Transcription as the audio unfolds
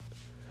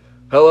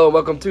Hello, and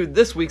welcome to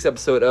this week's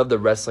episode of the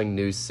Wrestling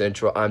News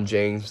Central. I'm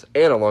James,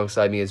 and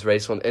alongside me is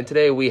Rachel, and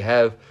today we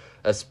have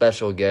a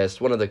special guest,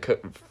 one of the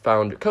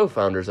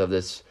co-founders of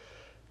this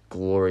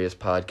glorious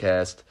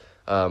podcast,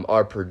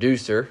 our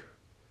producer,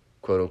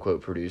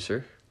 quote-unquote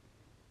producer,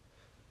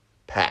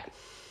 Pat.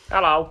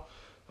 Hello.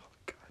 Oh,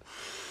 God.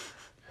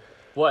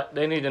 What?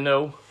 They need to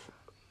know.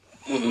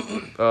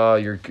 Oh,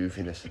 your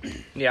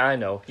goofiness. Yeah, I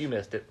know. You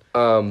missed it.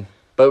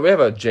 But we have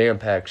a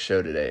jam-packed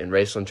show today, and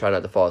Rachel tried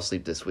not to fall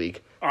asleep this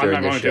week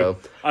during the show.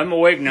 I'm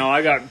awake now.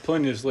 I got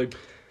plenty of sleep.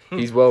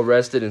 He's well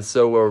rested, and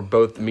so are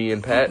both me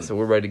and Pat, so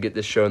we're ready to get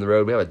this show on the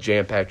road. We have a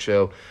jam-packed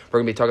show. We're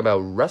going to be talking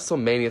about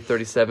WrestleMania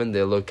 37.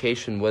 The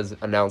location was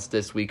announced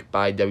this week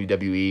by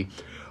WWE.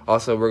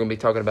 Also, we're going to be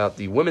talking about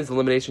the Women's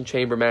Elimination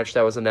Chamber match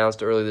that was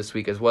announced earlier this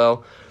week as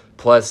well.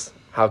 Plus,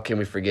 how can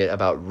we forget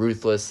about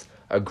Ruthless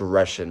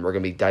Aggression? We're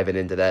going to be diving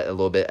into that a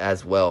little bit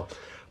as well.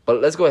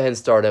 But let's go ahead and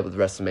start up with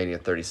WrestleMania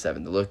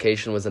 37. The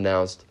location was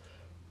announced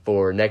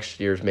for next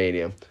year's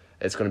Mania.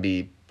 It's going to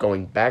be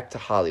going back to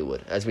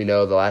Hollywood. As we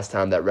know, the last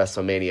time that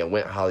WrestleMania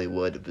went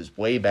Hollywood, it was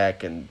way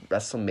back in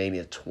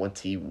WrestleMania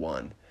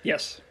 21.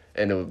 Yes.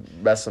 And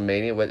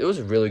WrestleMania, it was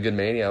a really good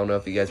Mania. I don't know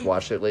if you guys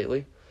watched it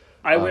lately.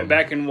 I went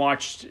back and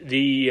watched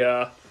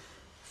the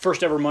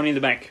first ever Money in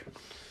the Bank.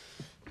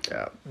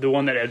 Yeah. The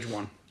one that Edge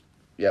won.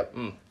 Yep.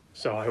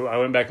 So I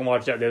went back and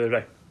watched that the other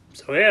day.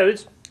 So yeah,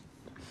 it's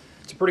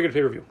a pretty good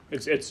pay-per-view.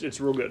 It's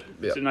real good.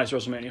 Yep. It's a nice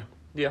WrestleMania.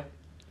 Yeah.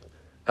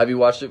 Have you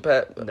watched it,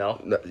 Pat?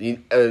 No. I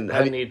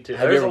need to.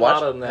 Have There's you ever a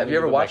watched lot of them that Have I you need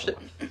ever to go watched back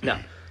it? and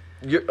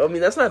watch. No. I mean,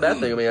 that's not a bad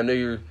thing. I mean, I know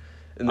you're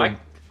in the...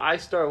 I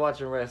started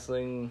watching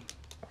wrestling.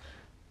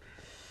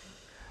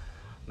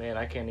 Man,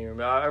 I can't even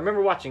remember. I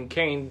remember watching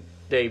Kane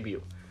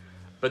debut.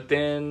 But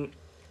then,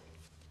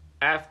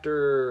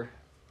 after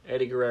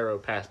Eddie Guerrero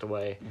passed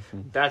away,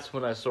 that's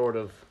when I sort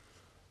of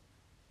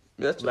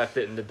left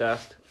it in the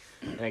dust.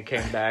 And it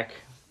came back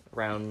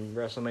around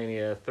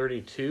WrestleMania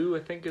 32, I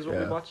think, is what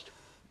we watched.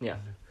 Yeah.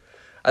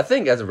 I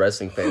think as a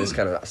wrestling fan, it's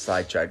kind of a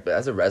sidetrack, but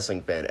as a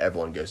wrestling fan,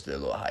 everyone goes through a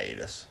little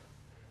hiatus.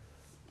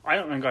 I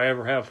don't think I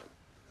ever have.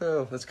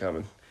 Oh, that's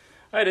common.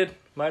 I did.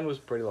 Mine was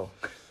pretty long.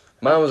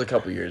 Mine was a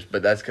couple years,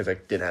 but that's because I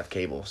didn't have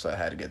cable, so I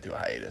had to get through a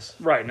hiatus.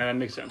 Right, no, that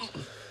makes sense.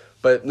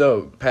 But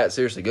no, Pat,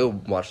 seriously, go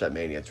watch that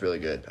Mania. It's really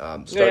good. I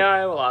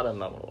have a lot of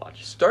them I want to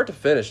watch. Start to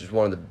finish is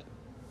one of the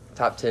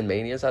top 10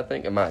 Manias, I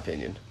think, in my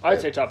opinion.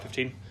 I'd say top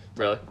 15.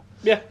 Really?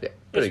 Yeah. Yeah,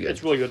 pretty good.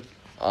 It's really good.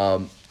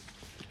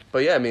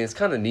 But yeah, I mean, it's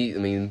kind of neat. I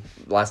mean,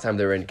 last time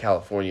they were in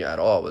California at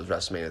all was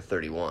WrestleMania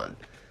 31.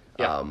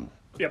 Yeah.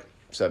 Yep.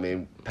 So, I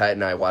mean, Pat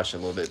and I watched it a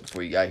little bit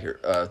before you got here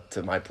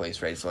to my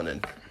place, Rachel,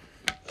 and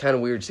kind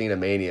of weird seeing a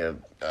Mania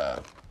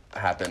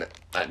happen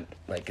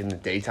like in the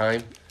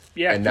daytime.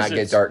 Yeah, and not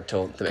get dark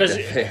till because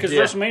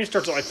WrestleMania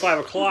starts at like 5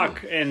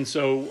 o'clock, and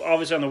so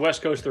obviously on the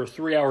West Coast they're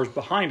 3 hours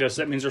behind us.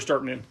 That means they're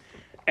starting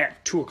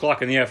at 2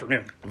 o'clock in the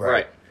afternoon.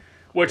 Right.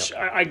 Which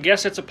I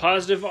guess it's a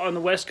positive on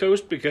the West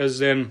Coast, because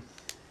then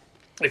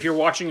if you're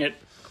watching it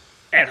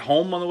at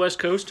home on the West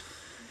Coast,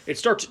 it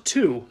starts at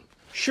 2,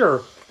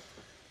 sure.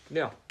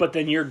 Yeah. But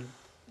then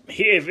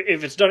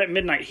if it's done at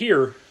midnight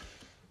here,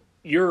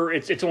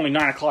 it's only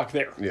 9 o'clock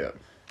there. Yeah.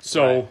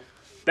 So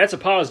that's a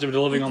positive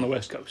to living on the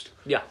West Coast.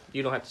 Yeah,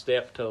 you don't have to stay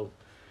up till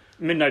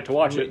midnight to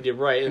watch it. You're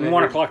right. And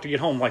 1 o'clock to get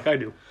home like I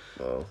do.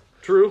 Oh.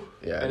 True.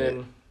 Yeah. And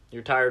then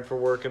you're tired for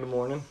work in the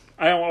morning.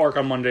 I don't work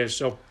on Mondays,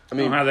 so I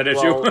don't have that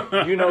issue.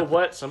 Well, you know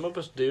what? Some of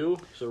us do,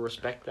 so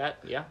respect that.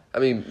 Yeah. I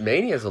mean,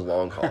 Mania is a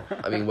long haul.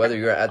 I mean, whether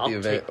you're at the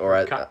event or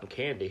at... cotton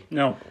candy.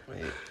 No.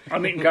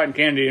 I'm eating cotton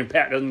candy and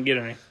Pat doesn't get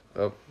any.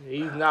 Oh,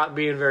 He's not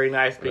being very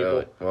nice,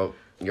 people. well,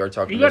 you're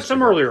talking. You got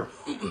some earlier.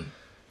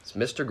 It's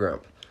Mr.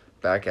 Grump,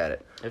 back at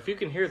it. If you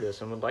can hear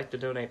this and would like to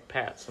donate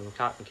Pat some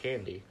cotton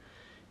candy,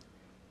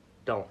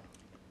 don't.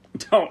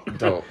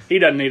 Don't. He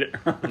doesn't need it.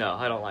 No,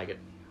 I don't like it.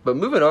 But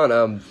moving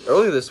on,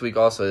 earlier this week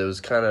also, it was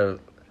kind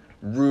of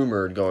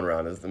rumored going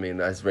around.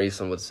 As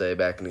Rayson would say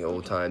back in the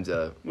old times.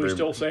 We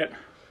still say it.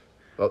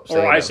 Well,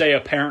 Or I say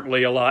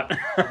apparently a lot.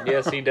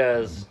 Yes, he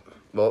does.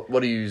 Well,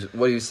 what do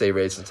you say,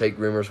 Rayson? Take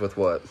rumors with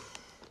what?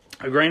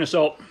 A grain of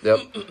salt. Yep.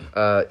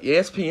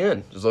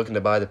 ESPN is looking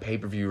to buy the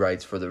pay-per-view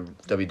rights for the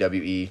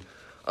WWE.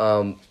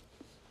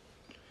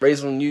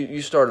 Rayson,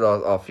 you started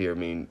off here. I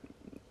mean,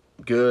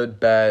 good,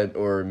 bad,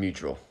 or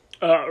neutral?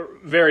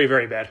 Very,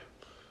 very bad.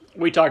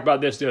 We talked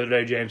about this the other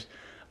day, James.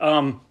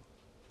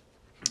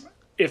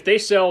 If they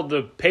sell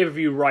the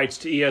pay-per-view rights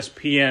to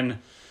ESPN,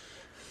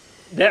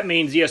 that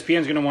means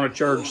ESPN's going to want to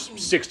charge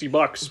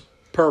 $60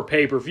 per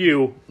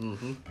pay-per-view.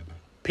 Mm-hmm.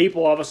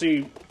 People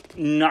obviously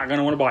not going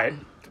to want to buy it.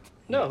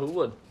 No, who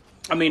would?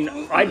 I mean,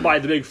 I'd buy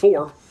the big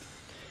four.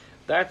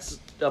 That's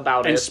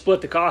about and it.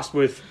 Split the cost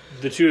with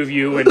the two of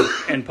you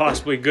and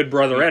possibly good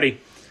brother Eddie.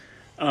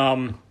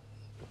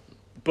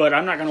 But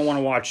I'm not going to want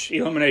to watch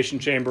Elimination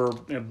Chamber,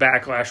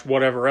 Backlash,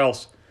 whatever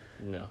else.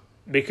 No.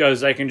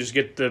 Because I can just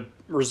get the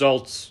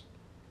results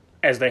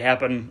as they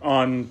happen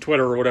on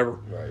Twitter or whatever.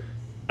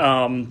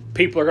 Right.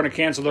 People are going to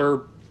cancel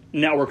their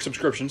network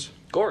subscriptions.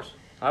 Of course.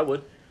 I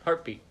would.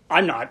 Heartbeat.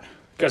 I'm not.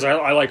 Because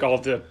I like all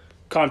of the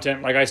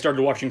content. Like I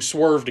started watching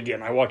Swerved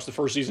again. I watched the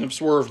first season of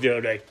Swerved the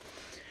other day.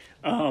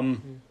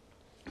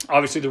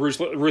 Obviously, the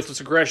Ruthless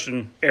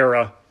Aggression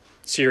era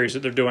series that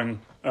they're doing,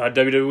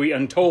 WWE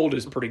Untold,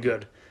 is pretty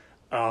good.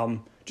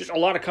 Just a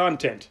lot of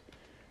content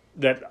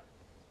that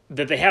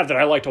they have that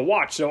I like to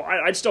watch. So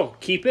I'd still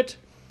keep it,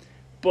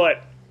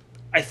 but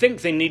I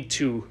think they need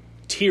to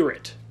tier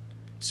it.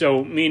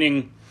 So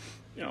meaning,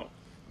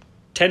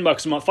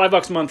 $10 a month,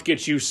 $5 a month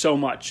gets you so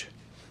much.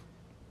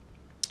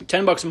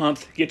 $10 a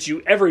month gets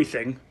you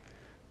everything,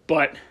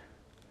 but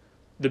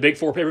the big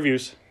four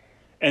pay-per-views,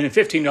 and then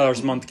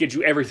 $15 a month gets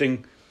you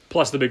everything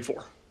plus the big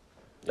four.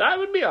 I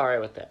would be all right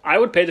with that. I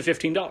would pay the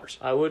 $15.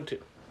 I would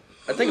too.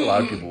 I think a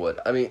lot of people would.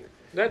 I mean,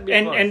 That'd be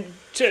fun. And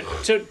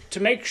to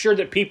make sure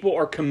that people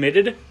are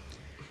committed,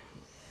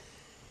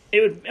 it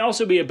would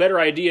also be a better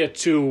idea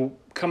to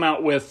come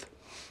out with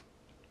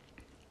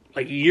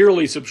like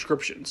yearly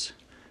subscriptions,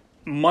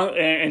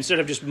 instead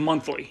of just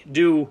monthly.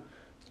 Do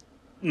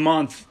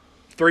month,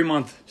 3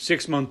 month,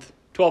 6 month,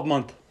 12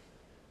 month,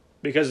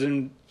 because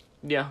then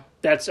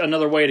that's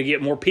another way to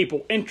get more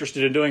people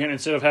interested in doing it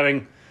instead of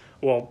having,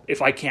 well,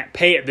 if I can't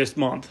pay it this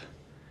month,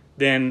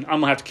 then I'm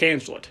gonna have to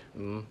cancel it.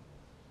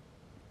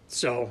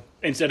 So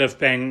instead of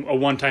paying a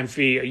one-time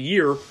fee a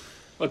year,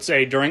 let's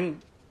say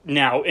during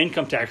now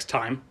income tax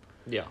time,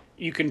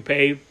 you can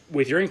pay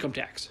with your income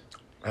tax.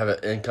 have an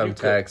income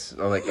tax,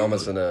 like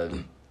almost in a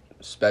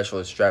special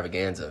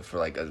extravaganza for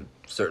like a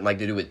certain, like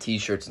they do with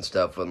T-shirts and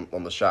stuff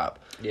on the shop.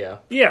 Yeah.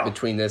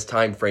 Between this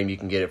time frame, you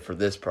can get it for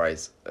this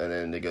price, and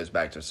then it goes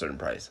back to a certain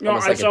price. No,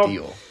 Almost like a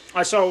deal.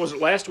 I saw, was it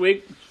last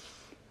week?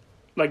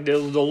 Like the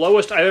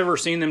lowest I've ever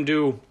seen them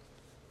do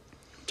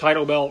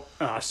title belt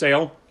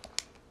sale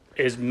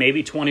is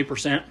maybe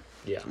 20%.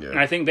 Yeah. And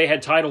I think they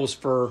had titles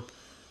for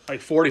like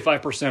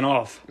 45%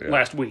 off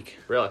last week.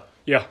 Really?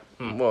 Yeah.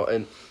 Well,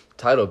 and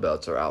title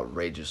belts are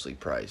outrageously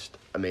priced.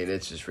 I mean,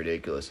 it's just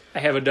ridiculous. I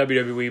have a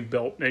WWE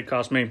belt. It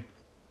cost me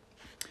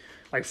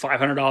like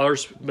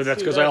 $500, but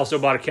that's because I also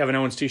bought a Kevin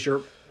Owens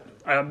T-shirt.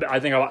 I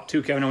think I bought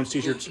 2 Kevin Owens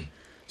T-shirts.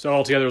 So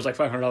altogether it was like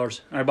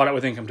 $500. And I bought it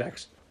with income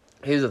tax.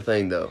 Here's the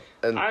thing, though.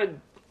 And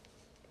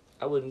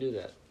I wouldn't do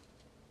that.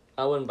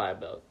 I wouldn't buy a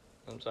belt.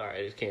 I'm sorry.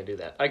 I just can't do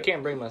that. I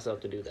can't bring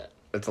myself to do that.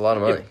 it's a lot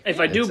of money. If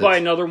I do buy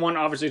another one,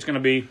 obviously it's going to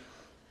be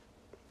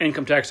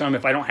income tax time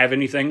if I don't have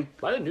anything.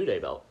 Buy the New Day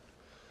belt.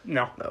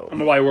 No. I'm going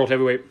to buy a World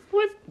Heavyweight.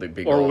 What? The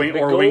big Or gold. wing,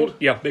 Big or gold? wing.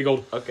 Yeah, big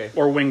gold. Okay.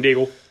 Or winged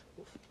eagle.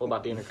 What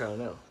about the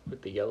Intercontinental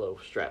with the yellow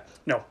strap?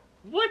 No.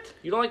 What?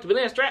 You don't like the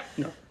banana strap?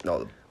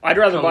 No, I'd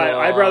rather Come buy.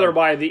 I'd on. rather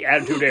buy the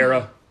Attitude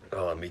Era,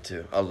 oh, me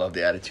too. I love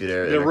the Attitude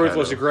Era. the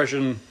Ruthless Intercontinental.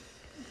 Aggression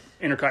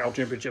Intercontinental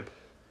Championship,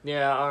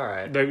 Yeah, all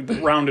right. the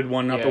rounded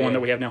one, not Yeah, the one yeah. that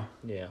we have now,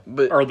 Yeah.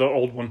 But or the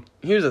old one.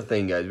 here's the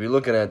thing, guys. We're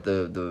looking at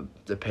the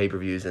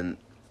pay-per-views, and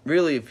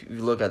really, if you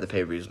look at the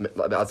pay-per-views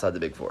outside the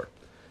Big Four,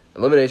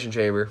 Elimination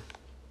Chamber,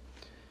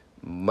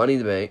 Money in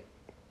the Bank,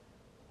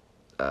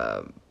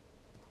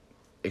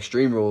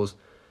 Extreme Rules,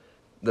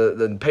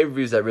 the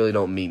pay-per-views that really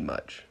don't mean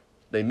much.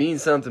 They mean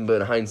something, but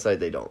in hindsight,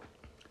 they don't.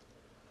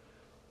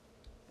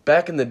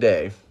 Back in the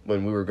day,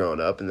 when we were growing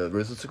up, in the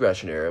Ruthless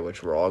Aggression era,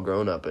 which we're all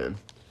grown up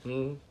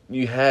in,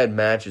 you had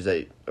matches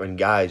and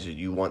guys that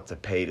you want to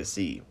pay to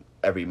see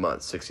every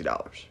month,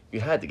 $60.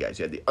 You had the guys.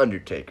 You had The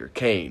Undertaker,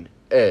 Kane,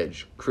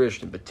 Edge,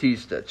 Christian,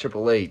 Batista,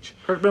 Triple H,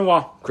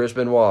 Chris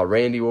Benoit.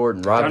 Randy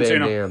Orton, Rob John Van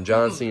Cena. Dam,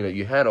 John Cena.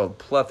 You had a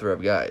plethora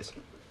of guys.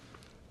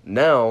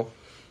 Now,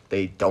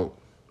 they don't,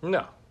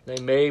 No. They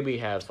maybe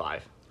have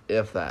 5.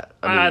 if that.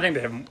 I think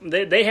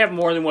they have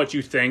more than what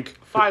you think,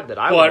 5 that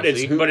I but want to it's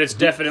see. but it's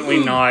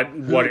definitely not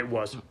what it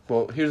was.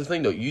 Well, here's the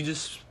thing, though. You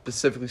just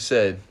specifically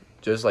said,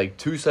 just like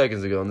 2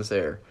 seconds ago on this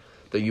air,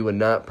 that you would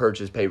not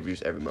purchase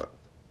pay-per-views every month.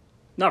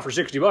 Not for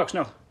 $60,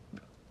 no.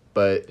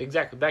 But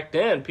Exactly. Back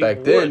then, people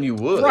back then, would. you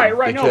would. Right,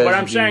 no. because But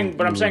I'm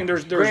saying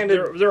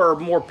Granted- there are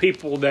more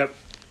people that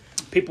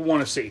people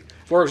want to see.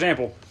 For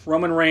example,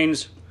 Roman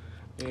Reigns,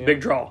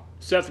 big draw.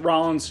 Seth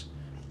Rollins,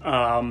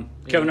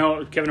 Kevin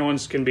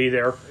Owens can be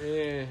there.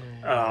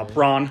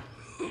 Braun.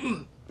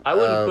 I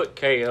wouldn't put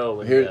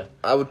KO in Here, the...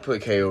 I would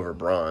put KO over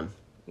Braun.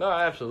 No,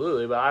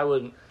 absolutely, but I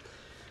wouldn't...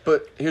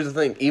 But here's the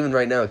thing. Even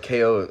right now,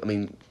 KO, I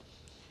mean,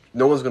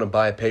 no one's going to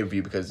buy a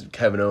pay-per-view because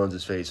Kevin Owens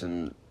is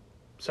facing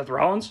Seth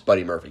Rollins.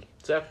 Buddy Murphy.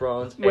 Seth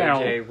Rollins, Well-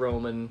 AJ,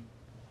 Roman,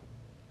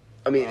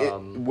 I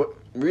mean, what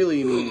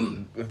really, I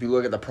mean, if you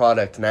look at the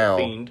product now,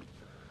 Fiend.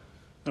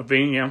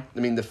 Fiend, yeah. I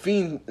mean, the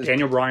Fiend, is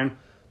Daniel Bryan.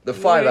 the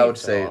 5 I would Way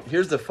say, off.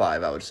 here's the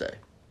 5 I would say,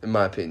 in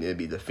my opinion. It'd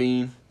be the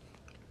Fiend,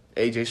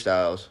 AJ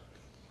Styles,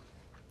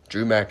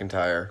 Drew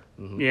McIntyre,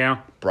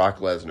 Yeah, Brock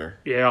Lesnar,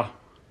 yeah.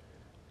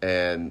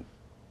 and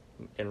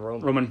And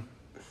Roman. Roman.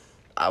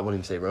 I wouldn't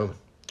even say Roman.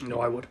 No,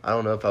 I would. I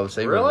don't know if I would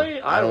say Really?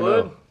 Roman. I don't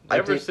would. know. I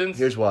Ever think, since-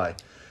 Here's why.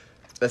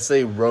 Let's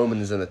say Roman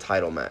is in a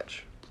title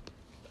match.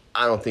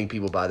 I don't think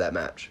people buy that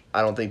match.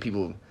 I don't think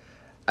people...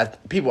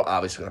 people are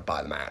obviously going to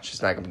buy the match.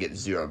 It's not going to get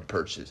 0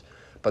 purchases.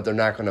 But they're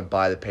not going to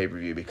buy the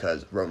pay-per-view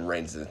because Roman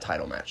Reigns is in a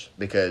title match.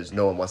 Because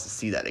no one wants to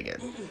see that again.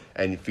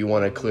 And if you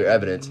want a clear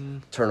evidence,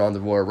 turn on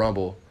the Royal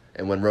Rumble.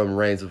 And when Roman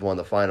Reigns was one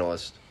of the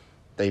finalists,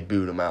 they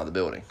booed him out of the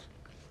building.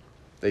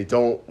 They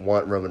don't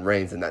want Roman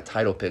Reigns in that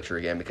title picture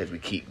again because we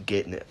keep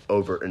getting it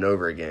over and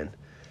over again.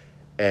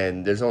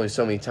 And there's only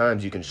so many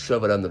times you can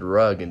shove it under the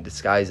rug and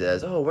disguise it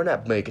as, oh, we're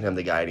not making him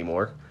the guy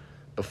anymore,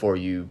 before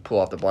you pull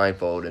off the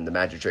blindfold and the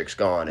magic trick's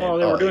gone. Well,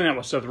 they were doing that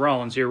with Seth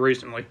Rollins here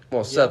recently.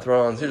 Well, Seth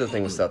Rollins, here's the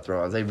thing with Seth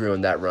Rollins. They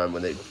ruined that run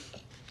when they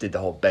did the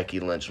whole Becky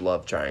Lynch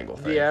love triangle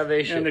thing. Yeah,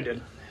 they should. And they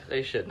did.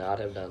 They should not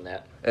have done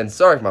that. And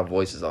sorry if my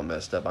voice is all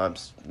messed up.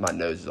 My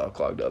nose is all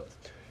clogged up.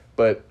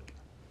 But,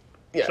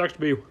 yeah. Sucks to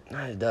be you.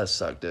 It does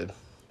suck, dude.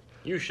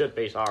 You should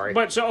be sorry.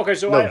 But so okay,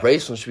 so No,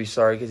 Rayson should be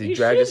sorry because he He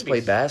dragged us to should play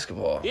be.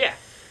 basketball. Yeah.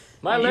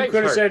 My you legs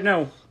could have hurt. said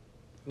no.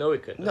 No, he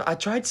couldn't. No, I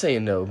tried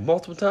saying no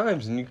multiple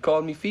times, and you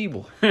called me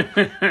feeble.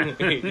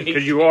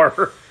 Because you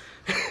are.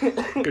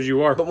 Because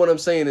you are. But what I'm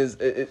saying is,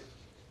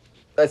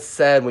 that's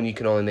sad when you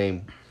can only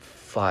name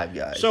 5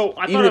 guys. So,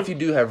 I even thought if of- you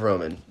do have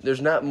Roman,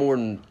 there's not more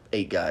than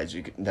 8 guys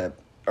that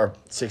are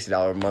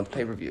 $60 a month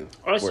pay-per-view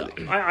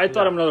worthy. I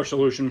thought of another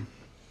solution.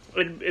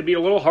 It'd be a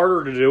little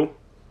harder to do,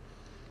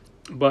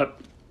 but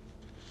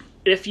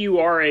if you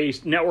are a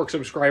network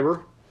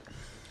subscriber,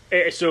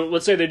 so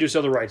let's say they do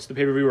sell the rights, the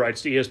pay-per-view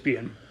rights to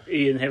ESPN,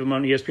 and have them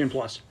on ESPN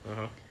Plus.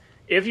 Uh-huh.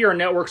 If you're a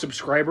network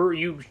subscriber,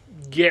 you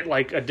get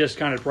like a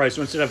discounted price.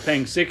 So instead of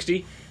paying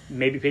 $60,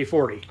 maybe pay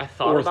 $40 I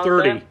thought or about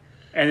 $30, that.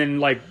 and then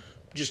like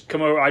just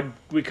come over.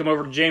 We come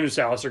over to James'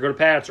 house, or go to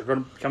Pat's, or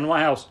come to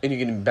my house. And you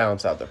can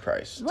balance out the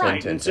price. 10,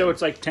 Right, 10, and so 10.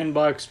 it's like $10,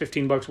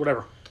 $15,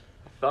 whatever.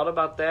 Thought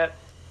about that,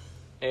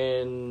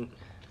 and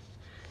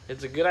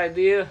it's a good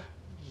idea,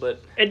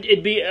 but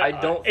It'd be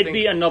think-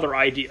 be another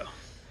idea.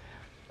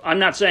 I'm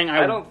not saying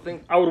I don't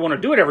think- I would want to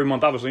do it every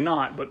month. Obviously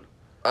not, but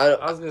I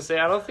was gonna say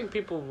I don't think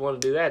people want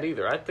to do that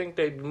either. I think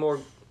they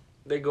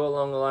go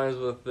along the lines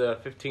with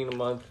 15 a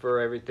month for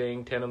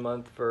everything, 10 a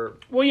month for.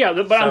 well, yeah.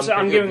 But Some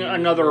I'm giving pay-per-views,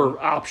 another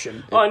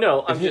option. Oh, I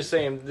know. I'm just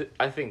saying.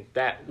 I think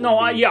that. No,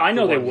 would be I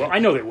know the they one. will. I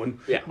know they would.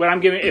 Yeah. But I'm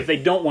giving if they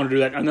don't want to do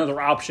that, another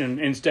option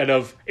instead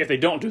of if they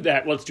don't do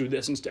that, let's do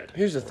this instead.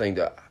 Here's the thing,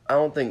 though. I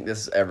don't think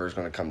this ever is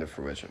going to come to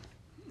fruition.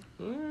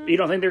 You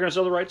don't think they're going to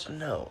sell the rights?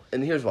 No.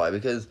 And here's why.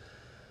 Because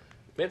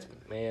Vince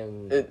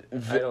McMahon. It-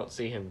 I don't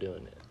see him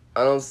doing it.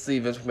 I don't see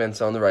Vince McMahon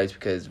selling the rights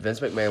because Vince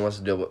McMahon wants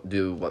to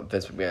do what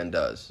Vince McMahon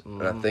does.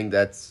 And I think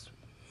that's...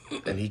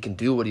 And he can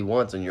do what he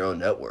wants on your own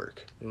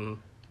network.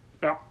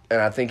 Yeah.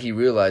 And I think he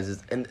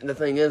realizes... And the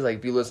thing is, like,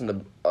 if you listen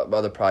to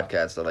other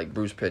podcasts, like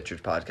Bruce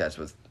Pritchard's podcast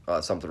with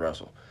Something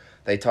Russell,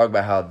 they talk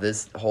about how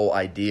this whole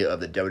idea of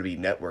the WWE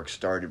Network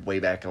started way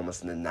back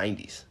almost in the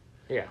 90s.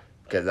 Yeah.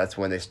 Because that's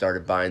when they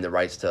started buying the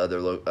rights to other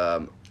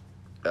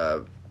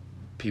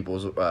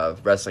people's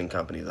wrestling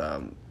companies.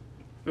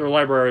 Their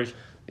libraries,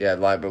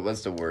 But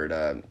what's the word?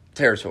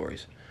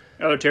 Territories.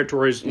 other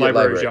territories, Yeah,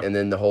 libraries. Yeah. And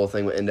then the whole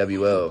thing with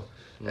NWO.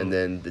 And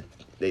then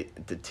the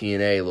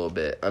TNA a little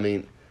bit. I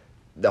mean,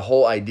 the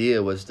whole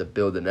idea was to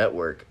build the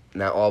network.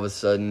 Now, all of a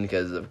sudden,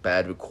 because of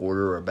bad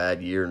quarter or a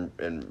bad year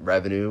in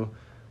revenue,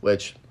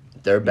 which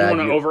they're You bad.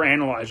 want to year-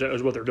 overanalyze it,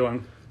 is what they're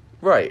doing.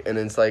 Right, and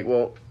it's like,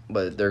 well,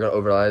 but they're going to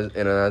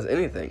overanalyze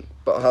anything.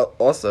 But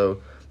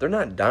also, they're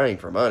not dying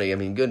for money. I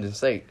mean, goodness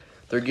sake,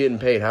 they're getting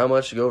paid how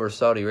much to go over to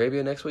Saudi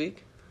Arabia next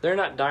week? They're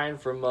not dying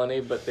for money,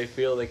 but they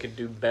feel they could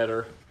do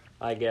better.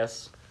 I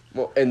guess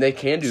Well, and they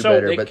can do So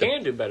better. they but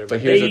can do better, but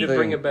but here's they the need to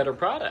bring thing. a better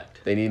product.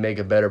 They need to make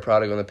a better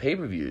product on the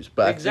pay-per-views.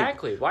 But I think-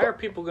 Exactly. Why are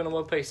people going to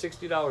want to pay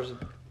 $60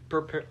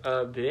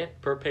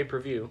 per pay per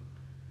view,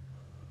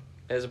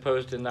 as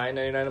opposed to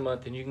 $9.99 a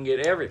month, and you can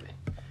get everything?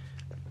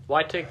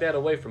 Why take that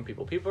away from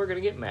people? People are going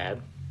to get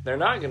mad. They're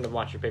not going to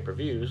watch your pay per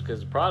views because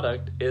the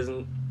product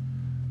isn't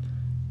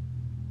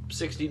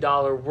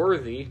 $60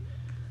 worthy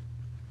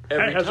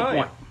every That has a time.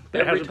 point.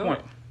 That Every has a time.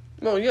 point.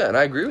 Well, yeah, and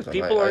I agree with them.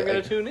 People I- aren't I-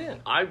 going to tune in.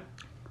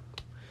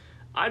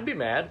 I'd be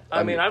mad. I I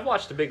mean, mean- I've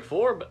watched the Big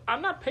Four, but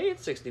I'm not paying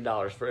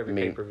 $60 for every I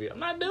mean, pay per view. I'm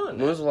not doing When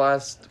that. was the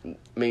last? I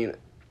mean,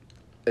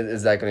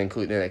 is that going to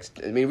include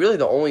NXT? I mean, really,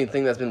 the only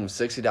thing that's been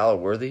 $60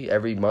 worthy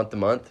every month to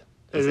month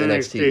is Is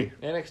NXT.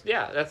 NXT,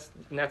 yeah,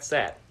 that's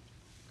sad.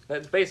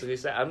 That's basically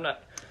sad. I'm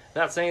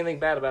not saying anything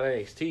bad about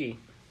NXT,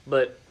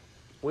 but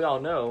we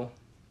all know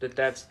that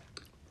that's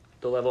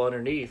the level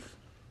underneath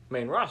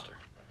main roster.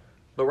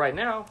 But right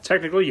now,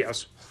 Technically,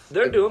 yes.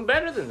 they're doing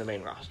better than the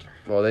main roster.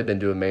 Well, they've been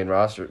doing main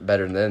roster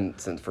better than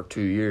since for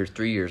 2 years,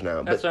 3 years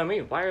now. That's But what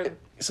I mean.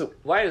 so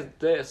Why is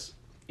this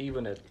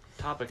even a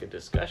topic of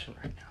discussion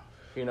right now?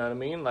 You know what I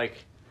mean?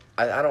 Like,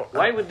 I don't.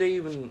 why would they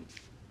even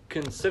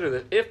consider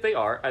this? If they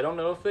are, I don't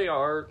know if they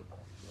are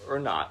or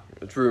not.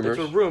 It's rumors.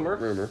 It's a rumor.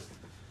 Rumor.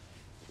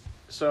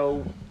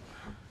 So,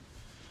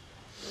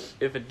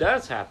 if it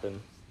does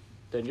happen,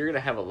 then you're going to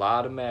have a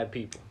lot of mad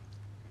people.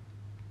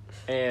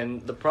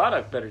 And the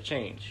product better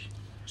change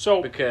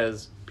So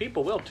because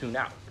people will tune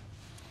out.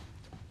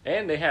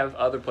 And they have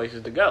other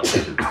places to go.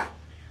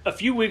 a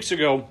few weeks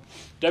ago,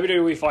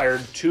 WWE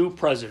fired 2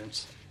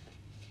 presidents.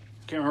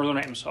 Can't remember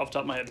their names off the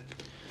top of my head,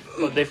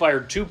 but they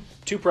fired two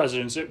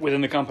presidents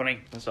within the company.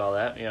 I saw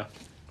that, yeah.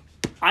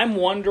 I'm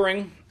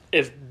wondering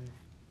if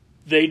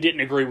they didn't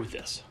agree with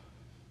this.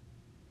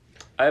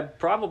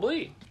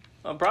 Probably.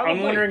 Probably.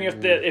 I'm wondering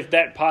if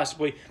that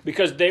possibly,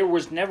 because there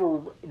was never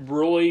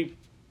really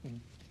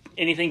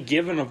anything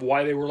given of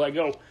why they were let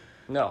go.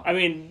 No. I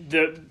mean,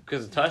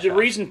 the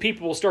reason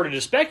people started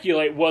to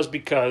speculate was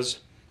because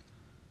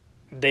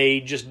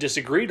they just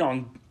disagreed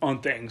on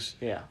things.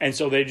 Yeah. And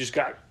so they just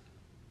got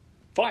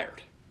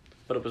fired.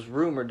 But it was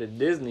rumored that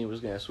Disney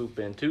was going to swoop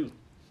in too.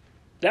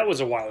 That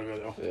was a while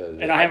ago, though.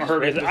 Yeah, and I haven't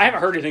heard anything. I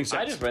haven't heard anything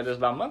since. I just read this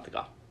about a month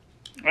ago.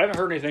 I haven't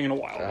heard anything in a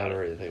while. I haven't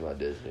heard anything about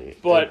Disney.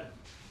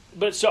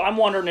 But so I'm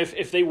wondering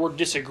if they were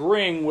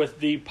disagreeing with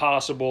the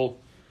possible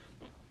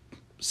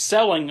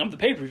selling of the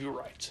pay-per-view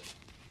rights.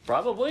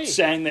 Probably.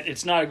 Saying that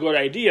it's not a good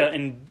idea,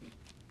 and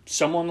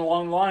someone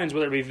along the lines,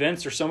 whether it be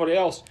Vince or somebody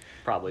else,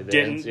 Probably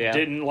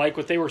didn't like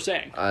what they were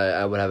saying.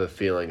 I would have a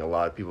feeling a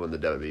lot of people in the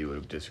WWE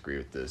would disagree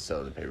with the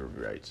selling the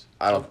pay-per-view rights.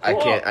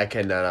 I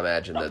cannot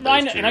imagine that.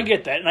 And I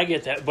get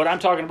that, but I'm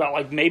talking about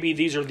like maybe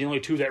these are the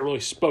only two that really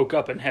spoke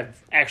up and have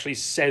actually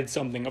said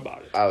something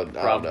about it.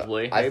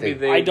 Probably.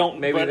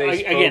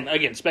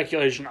 Again,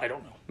 speculation. I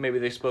don't know. Maybe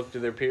they spoke to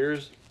their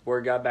peers.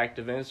 Word got back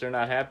to Vince. They're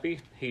not happy.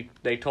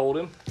 They told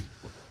him,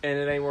 and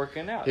it ain't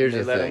working out. Here's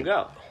they the let thing. him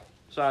go.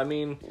 So I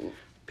mean,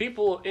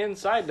 people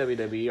inside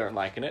WWE aren't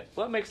liking it.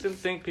 What makes them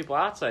think people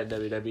outside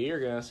WWE are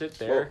going to sit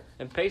there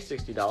and pay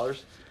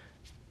 $60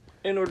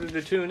 in order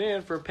to tune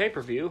in for a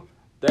pay-per-view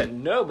that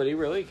nobody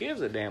really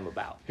gives a damn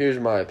about? Here's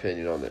my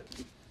opinion on it.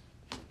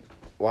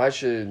 Why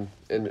should,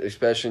 and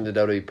especially in the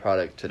WWE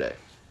product today,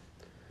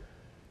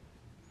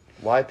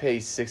 why pay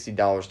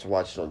 $60 to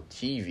watch it on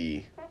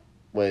TV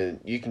when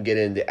you can get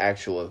in the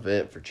actual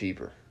event for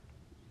cheaper?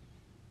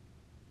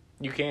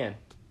 You can.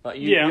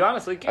 You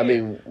honestly can. I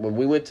mean, when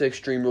we went to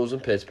Extreme Rules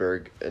in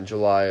Pittsburgh in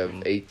July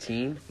of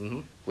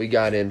 18, we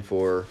got in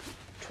for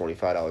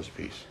 $25 a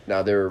piece.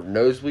 Now, there were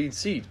nosebleed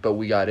seats, but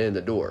we got in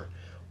the door.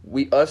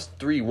 Us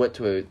three went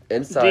to an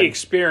inside... The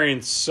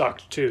experience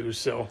sucked, too,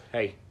 so...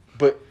 Hey.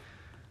 But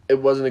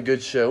it wasn't a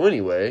good show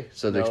anyway,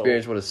 so the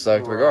experience would have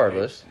sucked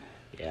regardless.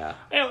 Yeah.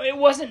 It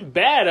wasn't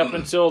bad up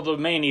until the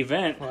main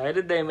event. Why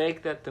did they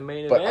make that the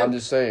main But event? I'm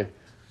just saying,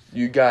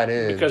 you got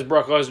in... Because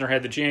Brock Lesnar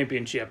had the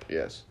championship.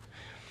 Yes.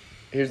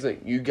 Here's the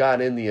thing. You got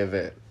in the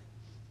event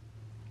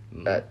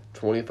at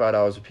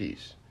 $25 a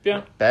piece.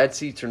 Yeah. Bad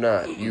seats or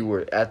not, you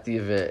were at the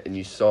event and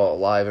you saw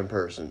live in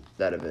person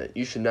that event.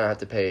 You should not have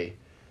to pay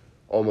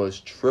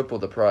almost triple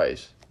the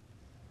price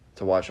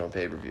to watch on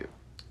pay-per-view.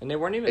 And they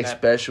weren't even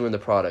especially when the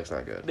product's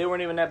not good. They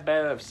weren't even that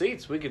bad of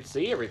seats. We could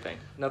see everything.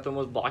 Nothing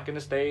was blocking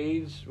the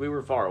stage. We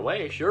were far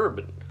away, sure,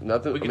 but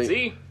nothing. We could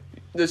see.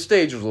 The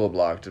stage was a little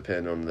blocked,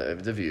 depending on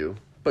the view.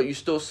 But you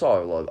still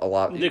saw a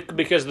lot.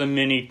 Because of the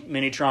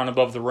Minitron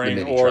above the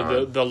ring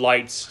or the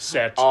lights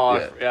set. Oh,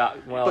 yeah.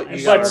 Well,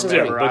 but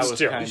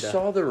still. You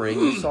saw the ring.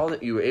 You saw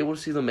that you were able to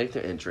see them make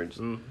their entrance.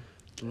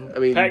 I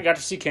mean, Pat got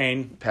to see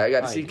Kane.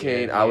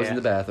 I was in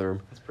the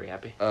bathroom. That's pretty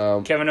happy.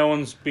 Kevin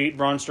Owens beat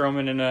Braun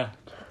Strowman in a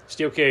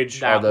steel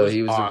cage. Although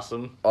he was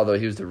awesome. Although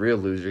he was the real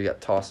loser, he got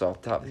tossed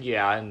off the top.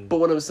 Yeah, but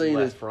what I'm saying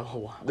is, for a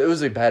whole while. It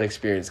was a bad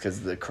experience because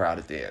of the crowd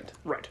at the end.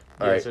 Right.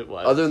 Yes, it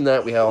was. Other than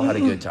that, we all had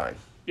a good time.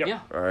 Yep. Yeah.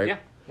 All right. Yeah.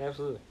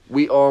 Absolutely.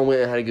 We all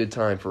went and had a good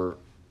time for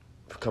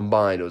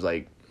combined. It was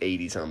like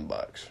 $80-something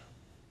bucks.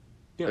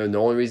 Yeah. And the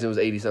only reason it was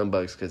 $80-something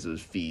bucks because it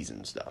was fees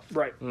and stuff.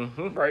 Right.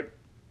 Mm-hmm. Right.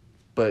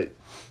 But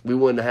we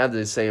wouldn't have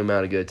the same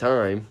amount of good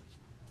time.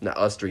 Now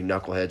us three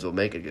knuckleheads will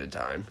make a good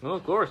time. Well,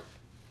 of course.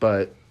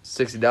 But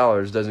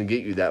 $60 doesn't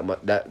get you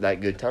that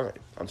good time.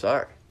 I'm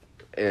sorry.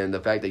 And the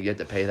fact that you have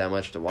to pay that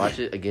much to watch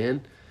it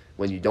again,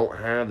 when you don't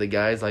have the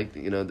guys like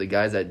the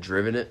guys that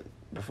driven it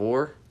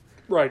before.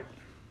 Right.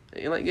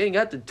 You ain't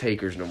got the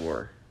takers no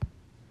more.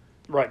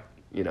 Right.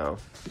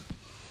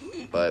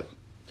 But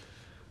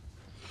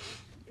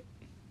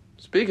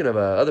speaking of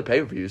other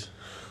pay-per-views,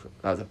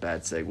 that was a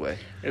bad segue.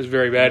 It was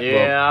very bad.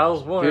 Yeah, I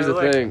was wondering. Here's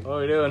the thing. What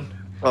are we doing?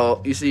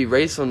 Oh, you see,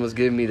 Rayson was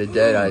giving me the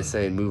dead eye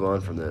saying, move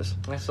on from this.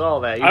 I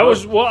saw that.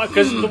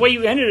 Because the way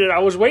you ended it, I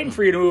was waiting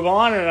for you to move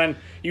on, and then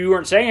you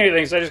weren't saying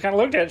anything, so I just kind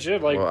of looked at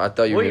shit like... Well, I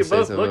thought you were going to say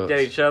something both looked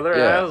else. at each other,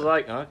 Yeah. and I was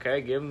like,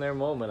 okay, give them their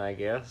moment, I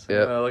guess.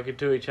 Yep. And look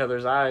into each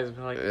other's eyes and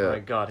be like, oh my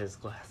God, his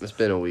glasses. It's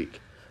been a week.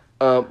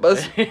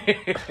 But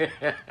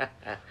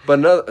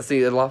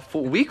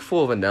week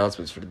full of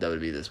announcements for the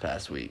WWE this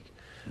past week.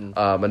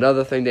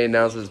 Another thing they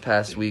announced this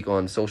past week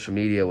on social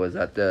media was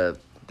that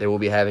they will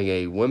be having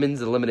a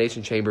women's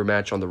elimination chamber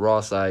match on the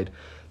Raw side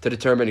to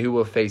determine who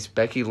will face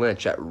Becky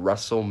Lynch at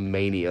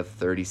WrestleMania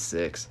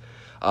 36.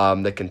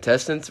 The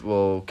contestants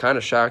will kind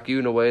of shock you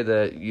in a way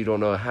that you don't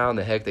know how in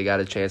the heck they got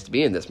a chance to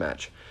be in this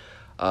match.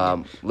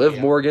 Liv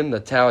Morgan,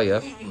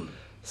 Natalya,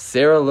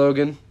 Sarah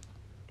Logan,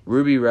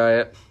 Ruby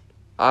Riott,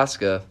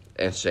 Asuka,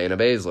 and Shayna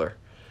Baszler.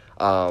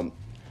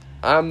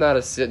 I'm not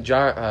a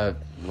giant.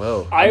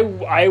 Whoa.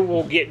 I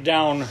will get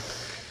down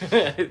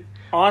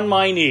on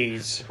my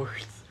knees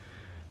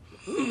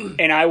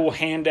and I will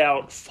hand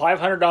out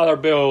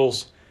 $500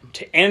 bills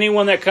to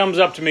anyone that comes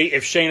up to me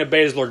if Shayna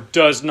Baszler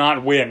does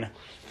not win.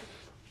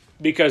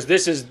 Because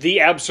this is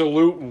the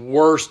absolute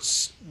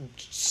worst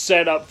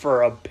setup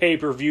for a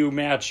pay-per-view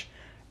match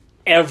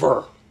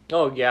ever.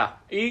 Oh yeah,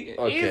 Okay.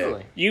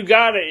 easily. You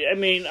got to. I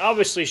mean,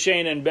 obviously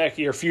Shayna and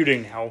Becky are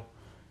feuding now,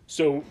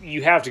 so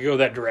you have to go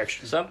that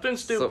direction. Something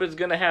stupid's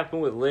gonna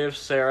happen with Liv,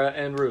 Sarah,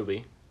 and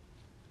Ruby.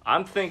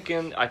 I'm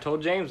thinking. I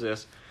told James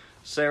this.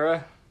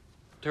 Sarah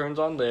turns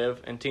on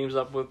Liv and teams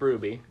up with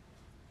Ruby,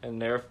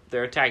 and they're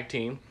a tag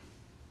team.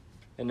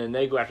 And then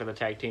they go after the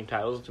tag team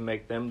titles to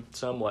make them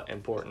somewhat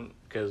important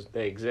because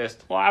they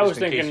exist. Well, I was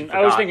Just in case you thinking. I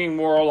was forgot. thinking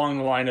more along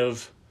the line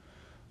of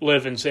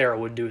Liv and Sarah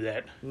would do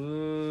that.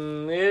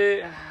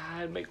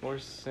 It'd make more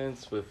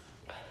sense with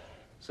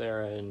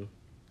Sarah and.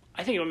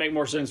 I think it would make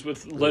more sense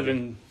with Liv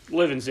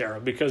and Sarah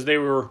because they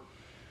were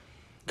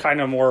kind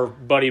of more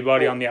buddy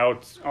on the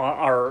outs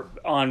or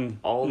on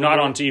All the not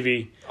more- on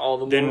TV. All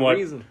the Then more what?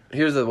 reason.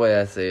 Here's the way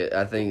I say it.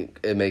 I think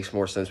it makes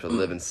more sense with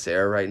Liv and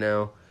Sarah right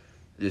now,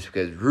 just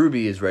because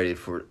Ruby is ready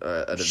for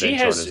an She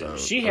adventure on his own.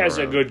 she has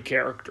a good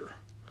character.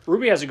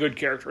 Ruby has a good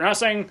character. I'm not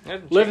saying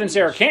Hasn't Liv and changed.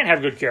 Sarah can't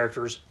have good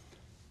characters,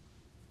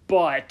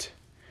 but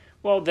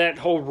that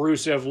whole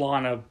Rusev,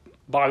 Lana,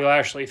 Bobby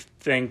Lashley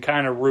thing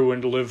kind of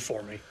ruined Liv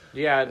for me.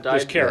 Yeah,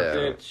 His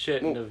character. It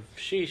shouldn't have.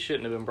 She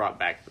shouldn't have been brought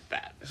back with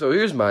that. So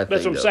here's my thing.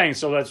 That's what I'm though. saying.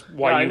 So that's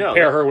why No, I you know.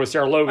 pair her with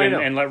Sarah I Logan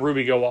know. and let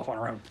Ruby go off on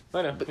her own.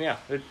 I know. Yeah.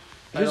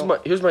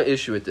 Here's my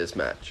issue with this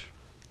match.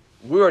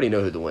 We already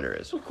know who the winner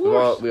is. Of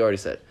course. We already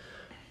said.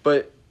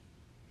 But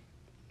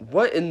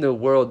what in the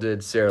world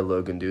did Sarah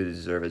Logan do to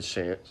deserve his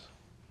chance?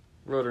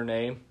 Wrote her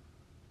name.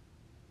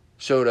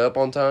 Showed up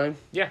on time?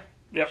 Yeah.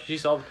 Yep. She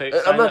saw the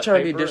paper. I'm not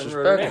trying to be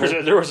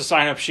disrespectful. There was a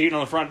sign-up sheet on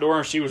the front door,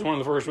 and she was one of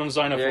the first ones to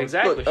sign up. Yeah, for it.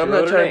 exactly. Look, She I'm wrote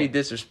not her trying to be name.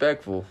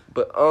 disrespectful,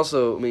 but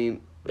also, I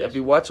mean, Yes. if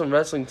you watch on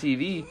wrestling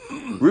TV,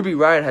 Ruby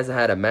Riott hasn't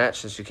had a match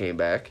since she came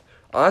back.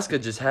 Asuka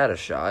just had a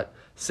shot.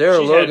 Sarah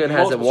She's had Logan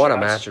hasn't multiple won a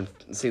shots. match in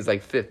it seems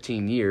like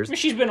 15 years. I mean,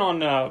 she's been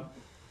on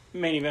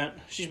main event.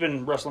 She's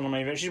been wrestling on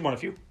main event. She's won a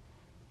few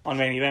on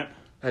main event.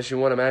 Has she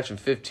won a match in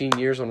 15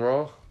 years on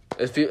Raw?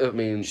 I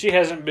mean, She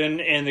hasn't been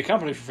in the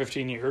company for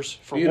 15 years.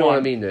 For you one. know what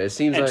I mean. Though. It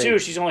seems And like. two,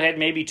 she's only had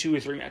maybe 2 or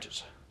 3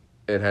 matches.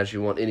 And has she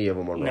won any of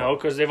them on Raw? No,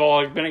 because they've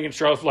all been against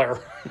Charlotte Flair.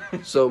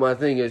 So my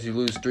thing is, you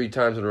lose 3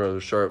 times in a row to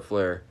Charlotte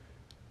Flair,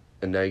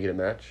 and now you get a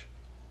match.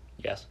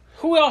 Yes.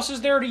 Who else is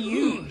there to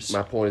use?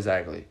 My point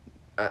exactly.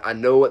 I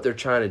know what they're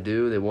trying to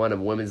do. They want a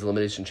women's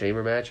elimination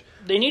chamber match,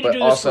 They need to but do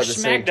this also for at the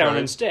same SmackDown time-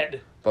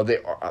 instead. but they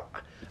are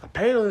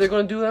apparently they're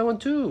going to do that one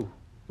too.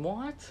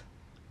 What?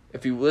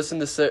 If you listen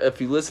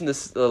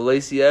to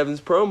Lacey Evans'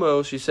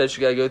 promo, she said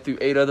she got to go through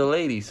 8 other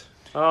ladies,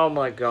 Oh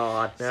my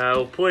God!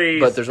 No,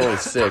 please. but there's only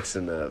 6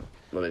 in the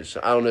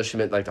elimination. I don't know if she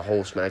meant like the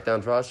whole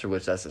SmackDown roster,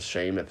 which that's a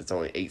shame if it's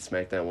only 8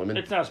 SmackDown women.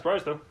 It's not a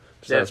surprise, though.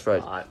 It's not a That's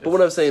surprise. not. But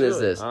what I'm saying It's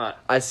is really this: not.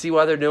 I see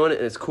why they're doing it,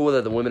 and it's cool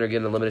that the women are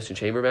getting an elimination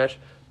chamber match.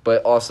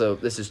 But also,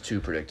 this is too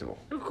predictable.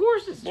 Of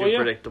course, it's too Well, yeah.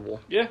 predictable.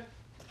 Yeah.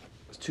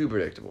 It's too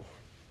predictable.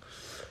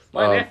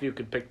 My nephew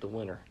could pick the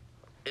winner.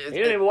 He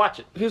didn't even watch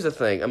it. Here's the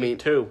thing. I mean,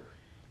 2.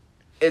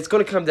 it's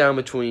going to come down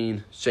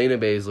between Shayna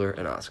Baszler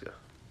and Asuka.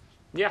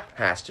 Yeah.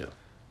 Has to.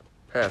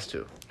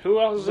 Who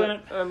else is in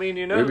it? I mean,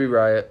 you know. Ruby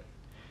Riott,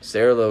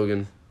 Sarah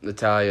Logan,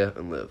 Natalya,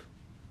 and Liv.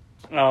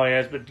 Oh,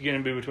 yeah, it's going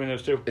to be between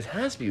those two. It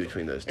has to be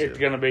between those two. It's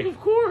going to be. Of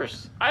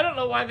course. I don't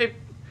know why they.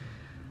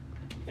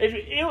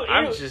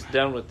 I'm It just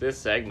done with this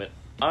segment.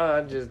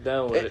 I'm just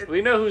done with It- it.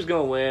 We know who's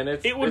going to win.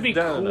 would it's be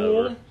done and cool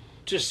over.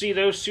 to see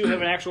those two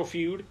have an actual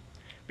feud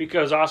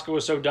because Asuka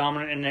was so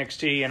dominant in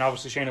NXT, and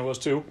obviously Shayna was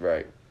too.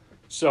 Right.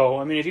 So,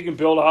 I mean, if you can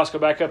build Asuka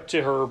back up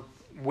to her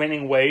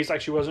winning ways like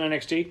she was in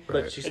NXT,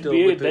 But she's that'd still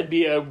be, with the, that'd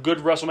be a good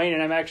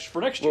WrestleMania match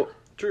for next year. Well,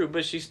 True,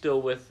 but she's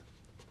still with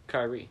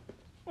Kyrie.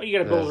 Well, you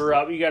got to build her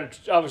up. You got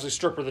to obviously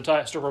strip her of the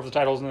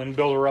titles and then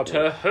build her up.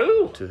 To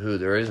who? to who?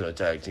 There is no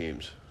tag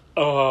teams.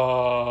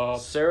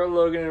 Sarah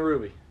Logan and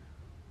Ruby.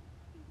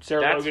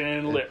 Sarah That's- Logan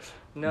and Liv.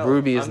 No,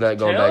 Ruby is I'm not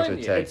going back to telling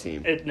a you. tag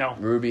team. No,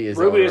 Ruby is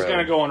Ruby on is her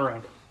going to own. go on her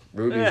own.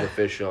 Ruby's Eh.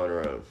 official on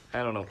her own.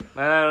 I don't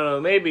know.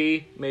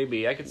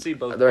 Maybe. I could see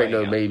both. There ain't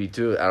playing no out. maybe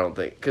to it. I don't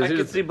think. I Because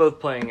could see both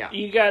playing out.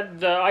 You got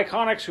the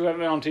Iconics who haven't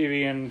been on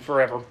TV in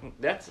forever.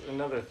 That's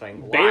another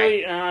thing. Why?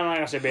 Bailey, I'm not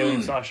gonna say Bailey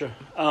and Sasha.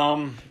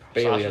 Bailey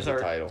Sasha's has the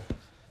hurt. title.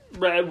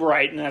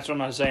 Right, and that's what I'm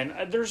not saying.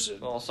 There's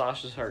Well,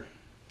 Sasha's hurt.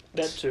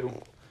 that too.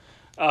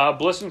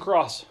 Bliss and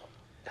Cross.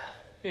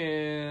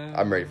 Yeah.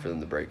 I'm ready for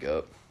them to break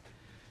up.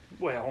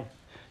 Well,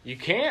 You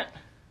can't.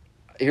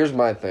 Here's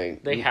my thing.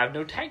 They have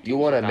no tag teams. You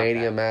want a without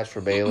Mania that. match for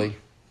Bailey?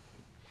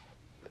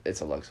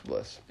 It's Alexa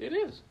Bliss. It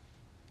is.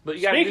 But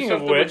you gotta do speaking of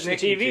something with which, the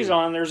Nikki, TV's too.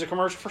 on. There's a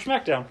commercial for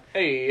SmackDown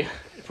Hey,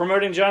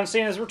 promoting John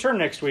Cena's return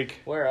next week.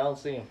 where I don't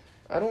see him.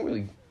 I don't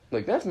really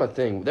like. That's my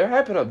thing. They're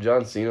hyping up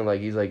John Cena like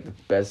he's like the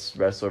best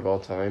wrestler of all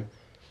time,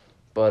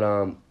 but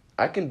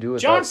I can do it.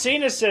 John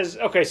Cena says,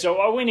 okay,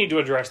 so we need to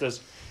address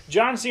this.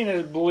 John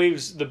Cena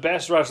believes the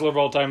best wrestler of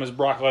all time is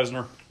Brock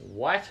Lesnar.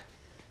 What?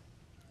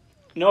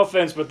 No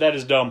offense, but that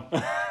is dumb.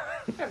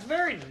 That's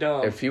very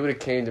dumb. If he would have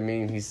came to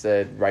me and he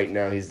said right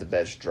now he's the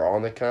best draw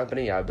in the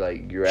company, I'd be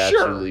like, you're Sure.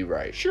 absolutely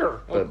right.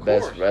 Sure. But Of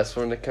best course.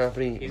 wrestler in the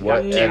company, He's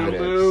what got two evidence?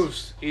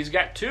 moves. He's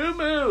got 2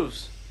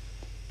 moves.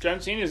 John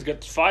Cena's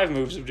got 5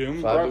 moves of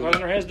doom. 5 Brock moves.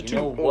 Lesnar has the 2.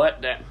 You know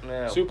what? That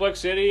no. Suplex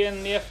City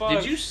and the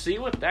F5. Did you see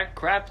what that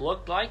crap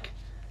looked like?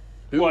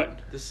 What?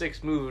 The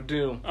 6th move of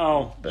doom.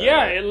 Oh,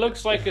 yeah, it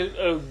looks like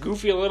a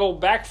goofy little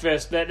back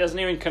fist that doesn't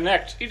even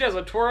connect. He does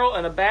a twirl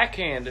and a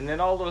backhand, and then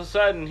all of a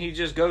sudden he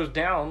just goes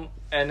down,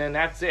 and then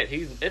that's it.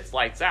 It's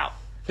lights out.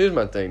 Here's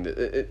my thing.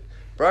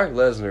 Brock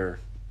Lesnar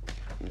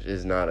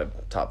is not a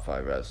top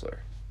 5 wrestler.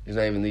 He's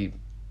not even the...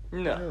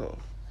 No.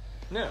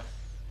 I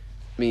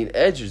mean,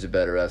 Edge is a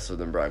better wrestler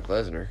than Brock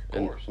Lesnar.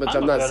 course. Which I'm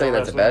I'm a not better saying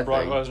that's a wrestler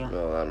bad than thing. Brock Lesnar.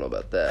 Well, I don't know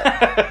about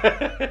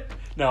that.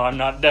 No, I'm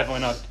not.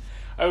 Definitely not.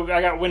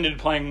 I got winded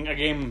playing a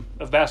game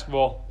of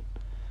basketball.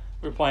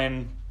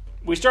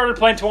 We started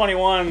playing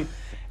 21,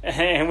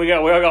 and we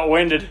all got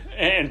winded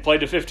and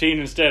played to 15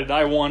 instead. And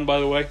I won, by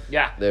the way.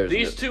 Yeah. There's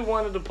These two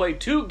wanted to play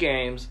 2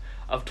 games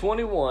of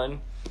 21,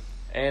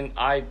 and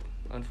I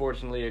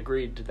unfortunately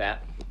agreed to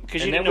that.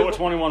 Because you And didn't then know what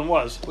 21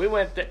 was. We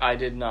went I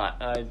did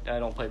not. I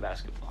don't play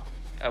basketball.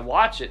 I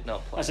watch it,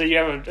 don't play. I said you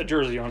have a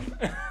jersey on.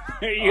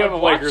 You I have a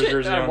watch Lakers it,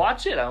 jersey I on.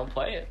 watch it, I don't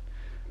play it.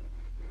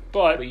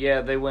 But But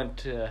yeah, they went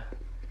to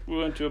we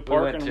went to a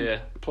park went and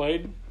to-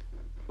 played.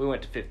 we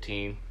went to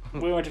 15.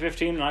 We went to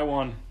 15 and I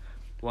won.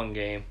 1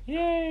 game.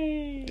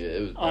 Yay! Yeah,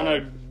 it was On bad.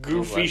 a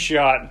goofy It was.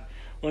 shot.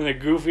 One of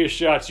the goofiest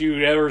shots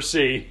you'd ever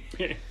see.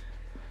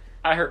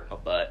 I hurt my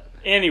butt.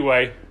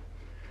 Anyway,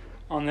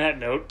 on that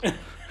note,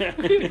 we're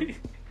going to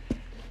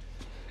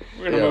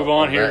Yeah, move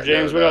on on here. that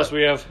James, note, what else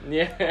we have?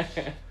 Yeah.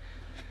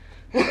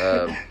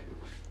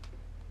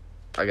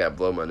 I got to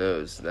blow my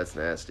nose. That's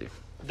nasty.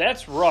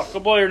 That's rough. Go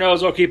blow your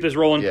nose. I'll keep this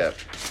rolling. Yeah.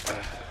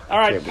 All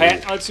right, Can't Pat,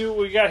 believe- let's see what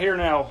we got here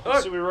now.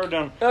 Let's see what we wrote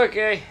down.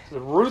 Okay. The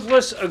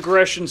Ruthless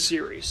Aggression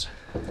series.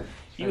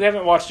 You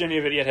haven't watched any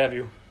of it yet, have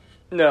you?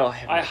 No,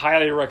 I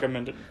highly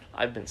recommend it.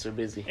 I've been so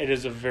busy. It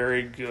is a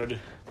very good,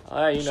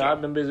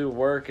 I've been busy with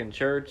work and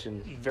church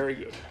and very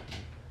good.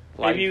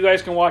 life. Maybe you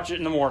guys can watch it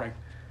in the morning.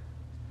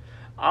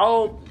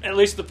 At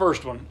least the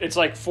first one. It's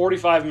like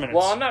 45 minutes.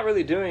 Well, I'm not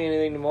really doing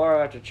anything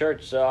tomorrow after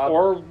church, so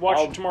Or watch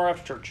it tomorrow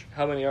after church.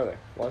 How many are there?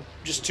 1,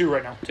 Just 2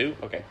 right now. 2?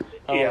 Okay.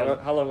 Yeah.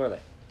 How long are they?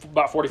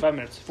 About 45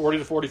 minutes. 40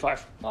 to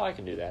 45. Oh, I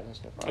can do that.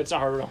 That's no problem. It's not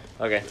hard at all.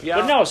 Okay. Yeah.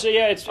 But no, so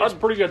yeah, it's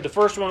pretty good. The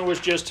first one was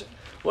just...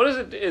 What is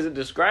it? Is it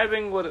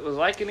describing what it was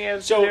like in the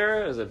Attitude So-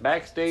 Era? Is it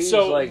backstage?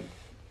 So like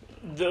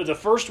the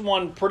first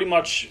one pretty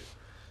much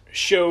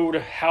showed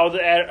how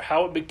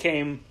it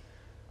became,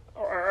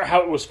 or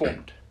how it was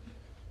formed.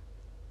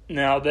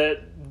 Now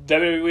that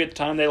WWE at the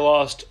time, they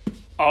lost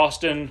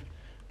Austin,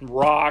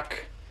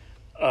 Rock,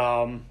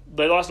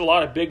 they lost a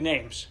lot of big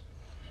names,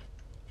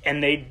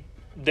 and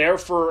there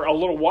for a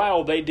little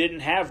while they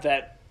didn't have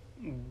that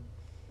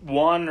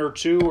 1 or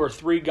 2 or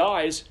 3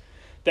 guys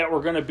that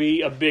were going to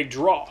be a big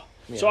draw.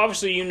 Yeah. So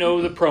obviously you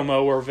know the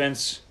promo where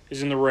Vince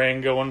is in the ring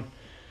going,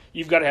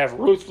 you've got to have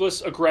ruthless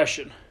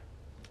aggression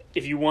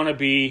if you want to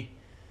be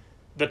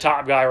the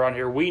top guy around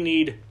here. We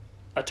need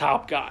a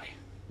top guy.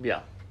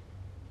 yeah.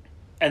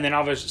 And then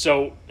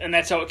obviously, and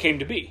that's how it came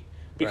to be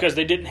because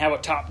they didn't have a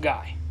top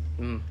guy.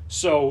 Mm.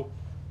 So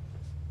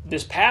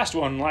this past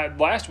one,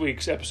 last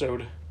week's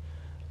episode,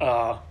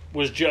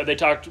 they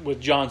talked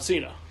with John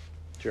Cena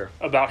Sure.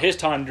 about his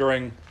time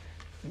during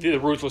the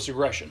ruthless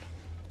aggression.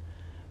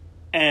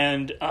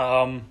 And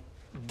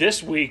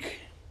this week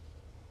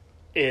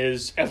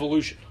is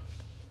Evolution.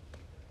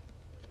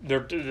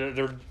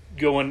 They're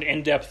going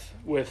in depth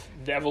with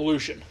the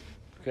Evolution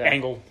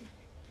angle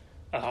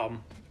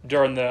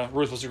during the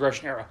ruthless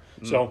aggression era.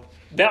 So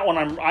that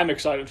one I'm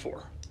excited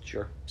for.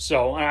 Sure.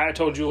 So I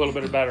told you a little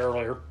bit about it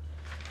earlier.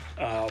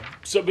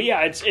 But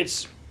yeah,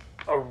 it's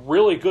a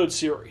really good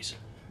series.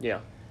 Yeah.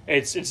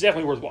 It's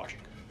definitely worth watching.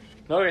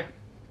 Okay.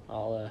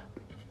 I'll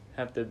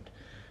have to.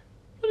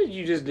 What did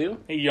you just do?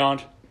 He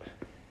yawned.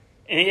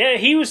 And yeah,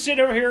 he was sitting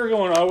over here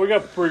going, "Oh, we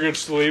got pretty good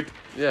sleep."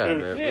 Yeah, and,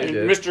 man. and we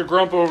did. Mr.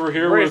 Grump over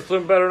here was,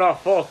 Raceland better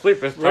not fall asleep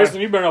this time. "Raceland,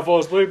 you better not fall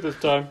asleep this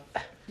time."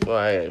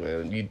 Well, hey,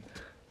 man.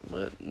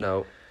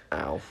 No.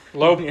 Ow.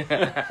 Low.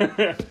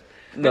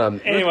 No.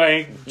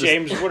 Anyway,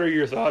 James, what are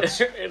your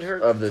thoughts? It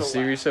hurts Of the to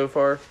series so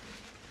far?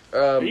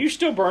 Are you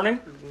still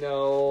burning?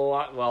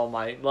 laugh. No,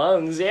 my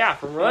lungs, yeah,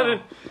 from running.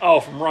 Oh,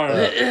 from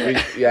running.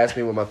 You asked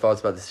me what my thoughts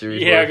about the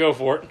series Yeah, were. go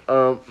for it.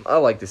 I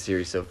like the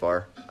series so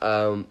far.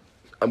 I'm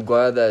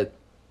glad that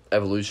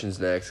Evolution's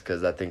next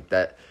because I think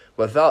that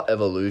without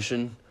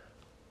Evolution,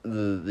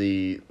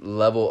 the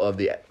level of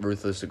the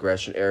ruthless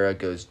aggression era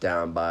goes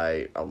down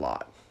by a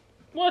lot.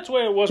 Well, that's the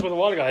way it was with a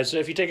lot of guys. So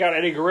if you take out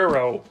Eddie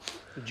Guerrero,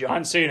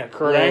 John Cena,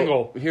 Kurt Well,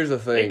 Angle, here's the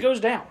thing. it goes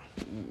down.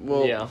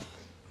 Well, Yeah.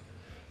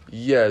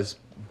 yes,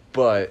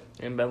 but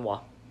And Benoit.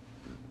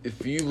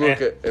 if you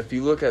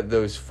look at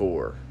those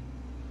 4,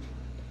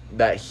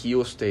 that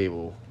heel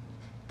stable,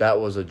 that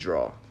was a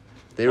draw.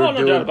 They were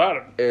No doubt about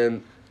it.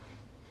 and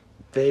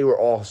they were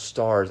all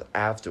stars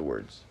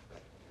afterwards.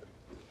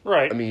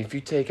 Right. I mean, if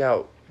you take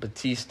out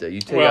Batista,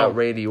 you take Well- out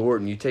Randy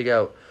Orton, you take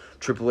out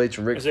Triple H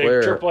and Ric I say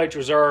Flair. Triple H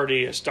was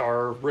already a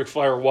star. Ric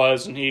Flair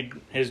was, and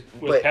was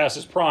But- past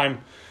his prime.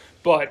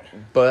 But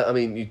But I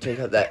mean, you take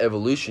out that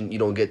Evolution, you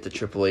don't get the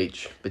Triple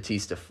H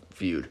Batista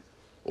feud.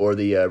 or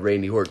the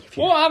Randy Orton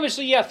feud. Well,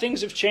 obviously, yeah,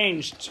 things have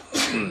changed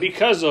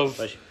because of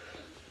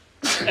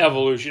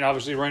evolution.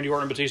 Obviously, Randy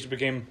Orton and Batista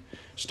became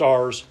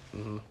stars.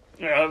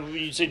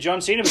 You'd say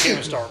John Cena became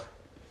a star.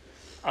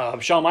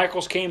 Shawn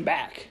Michaels came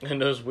back.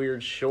 And those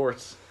weird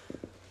shorts.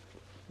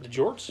 The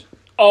jorts?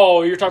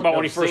 Oh, you're talking about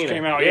when he first Cena.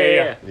 came out.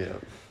 Yeah. Yeah.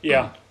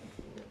 Yeah.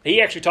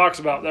 He actually talks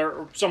about there.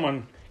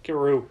 Someone, can't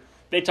remember who,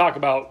 they talk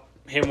about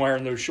him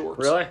wearing those shorts.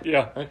 Really?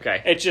 Yeah.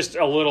 Okay. It's just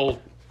a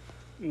little,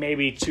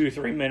 maybe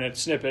 2-3 minute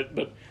snippet,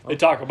 but they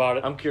talk about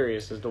it. I'm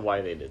curious as to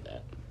why they did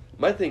that.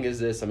 My thing is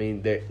this. I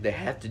mean, they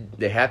have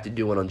to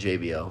do one on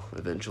JBL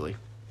eventually.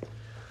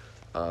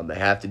 They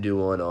have to do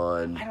one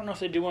on. I don't know if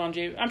they do one on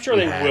JBL. I'm sure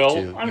You they have will.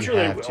 to. I'm You sure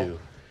they have will. to.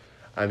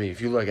 I mean,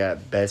 if you look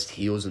at best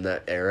heels in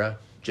that era,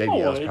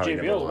 JBL Oh, is probably JBL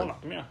number is one. one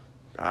of them, yeah.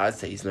 I'd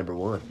say he's number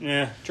one.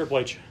 Yeah, Triple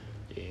H.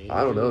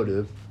 I don't know,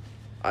 dude.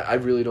 I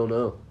really don't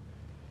know.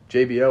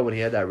 JBL, when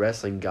he had that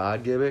wrestling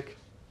god gimmick,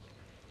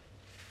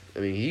 I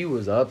mean, he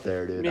was up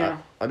there, dude. Yeah,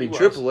 I mean, he was.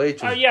 Triple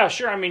H was. Yeah,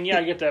 sure. I mean, yeah,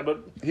 I get that, but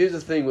Here's the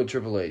thing with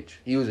Triple H.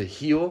 He was a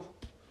heel,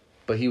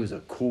 but he was a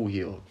cool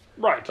heel.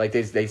 right. Like,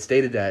 they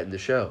stated that in the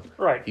show.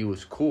 Right. He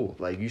was cool.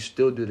 Like, you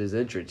still did his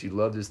entrance. You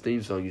loved his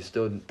theme song. You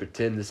still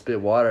pretend to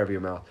spit water out of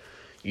your mouth.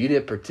 You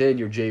didn't pretend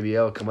you're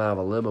JBL, come out of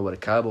a limo with a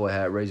cowboy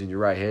hat, raising your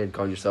right hand,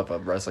 calling yourself a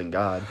wrestling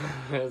god.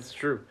 That's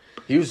true.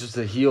 He was just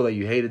a heel that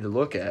you hated to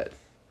look at.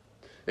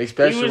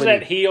 Especially He was when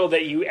that heel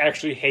that you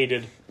actually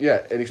hated.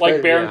 yeah, and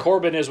Like Baron yeah.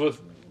 Corbin is with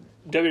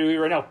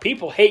WWE right now.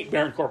 People hate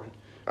Baron Corbin.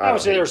 I I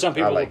would say hate- there are some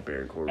people. I like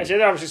Baron Corbin. I'd say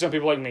there are obviously some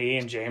people like me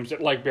and James that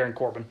like Baron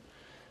Corbin.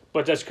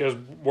 But that's because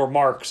we're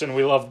marks and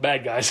we love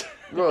bad guys.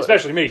 Well,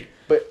 Especially me.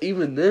 But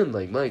even then,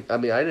 like Mike, I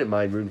mean, I didn't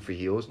mind rooting for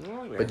heels.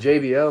 yeah. But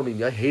JBL, I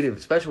mean, I hated,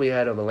 especially when he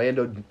had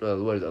Orlando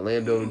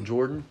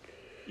Jordan.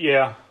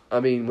 Yeah. I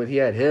mean, when he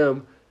had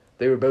him,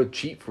 they were both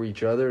cheap for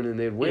each other, and then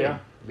they'd win. Yeah.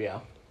 Yeah.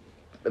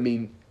 I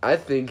mean, I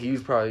think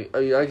he's probably. I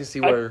mean, I can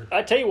see where.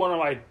 I tell you one of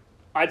my,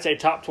 I'd say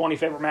top 20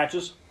 favorite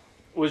matches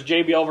was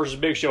JBL versus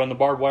Big Show in the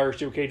barbed wire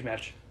steel cage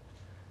match.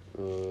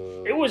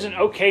 It was an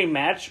okay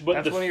match, but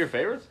That's one of your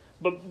favorites?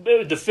 But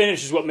the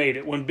finish is what made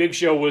it. When Big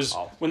Show was,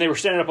 when they were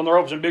standing up on the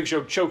ropes and Big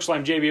Show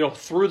chokeslammed JBL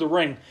through the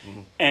ring,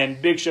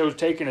 and Big Show's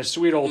taking his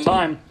sweet old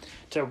time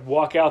to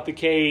walk out the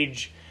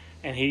cage,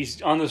 and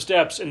he's on the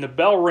steps, and the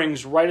bell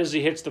rings right as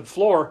he hits the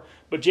floor,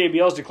 but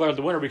JBL's declared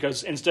the winner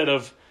because instead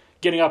of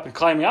getting up and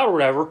climbing out or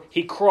whatever,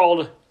 he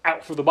crawled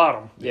out through the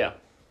bottom. Yeah.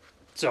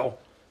 So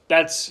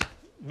that's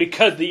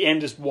because the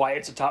end is why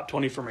it's a top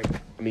 20 for me.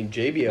 I mean,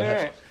 JBL. All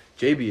right.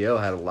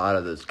 JBL had a lot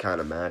of those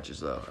kind of matches,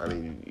 though. I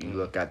mean, you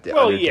look at the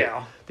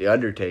the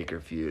Undertaker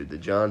feud, the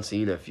John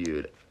Cena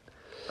feud.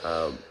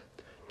 I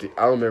don't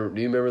remember. Do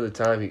you remember the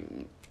time he?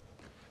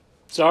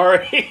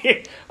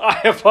 Sorry,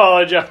 I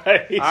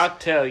apologize. I'll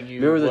tell you.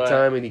 Remember the what,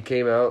 time when he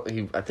came out?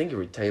 I think he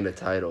retained the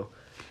title,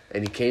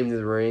 and he came to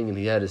the ring and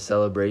he had his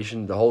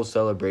celebration, the whole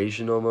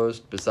celebration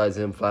almost. Besides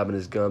him flapping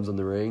his gums on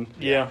the ring,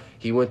 Yeah.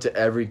 he went to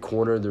every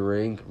corner of the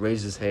ring,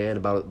 raised his hand.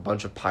 About a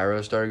bunch of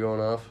pyro started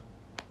going off.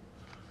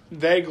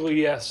 Vaguely,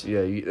 yes.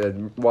 Yeah,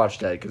 watch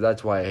that because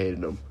that's why I hated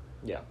him.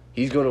 Yeah.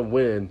 He's gonna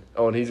win.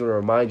 Oh, and he's gonna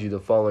remind you the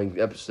following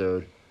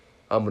episode.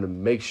 I'm gonna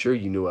make sure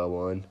you knew I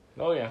won.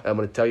 Oh, yeah. I'm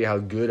gonna tell you how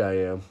good I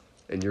am,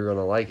 and you're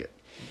gonna like it.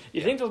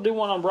 You think they'll do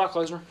one on Brock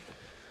Lesnar?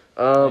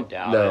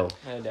 No.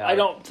 I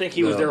don't think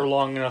he was No. there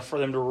long enough for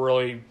them to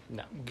really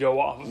go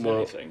off of Well,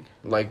 anything.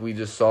 Like we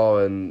just saw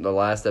in the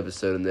last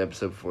episode and the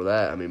episode before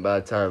that. I mean, by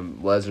the time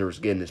Lesnar was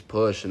getting his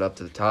push and up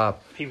to the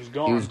top, He was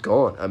gone. he was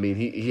gone. I mean,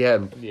 he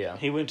had Yeah.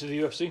 He went to the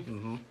UFC.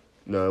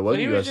 no, it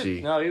wasn't He was UFC.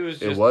 just- no, he was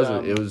just. it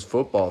wasn't. It was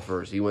football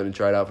first. He went and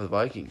tried out for the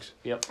Vikings.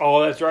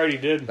 Oh, that's right, he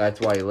did.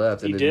 That's why he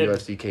left, and He then did.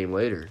 UFC came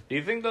later. Do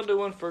you think they'll do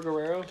one for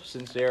Guerrero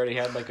since they already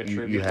had like a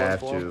tribute You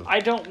have one for him? to. I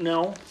don't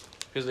know.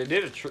 Because they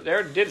did they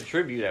already did a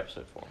tribute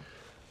episode for him.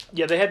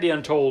 Yeah, they had the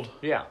Untold.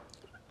 Yeah.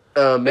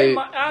 Maybe. They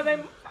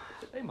might.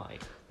 They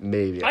might.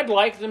 Maybe. I'd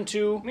like them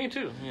to. Me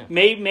too. Yeah.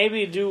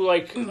 Maybe do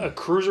like a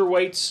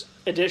cruiserweights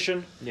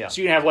edition. Yeah.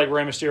 So you can have like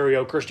Rey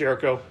Mysterio, Chris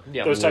Jericho,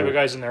 Yeah. those type of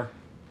guys in there.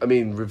 I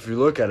mean, if you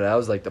look at it, that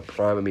was like the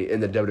prime. I mean, in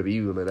the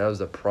WWE women, that was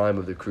the prime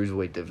of the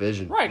cruiserweight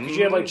division. Right, because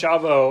you had like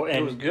Chavo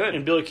and, was good.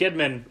 and Billy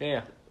Kidman.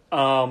 Yeah.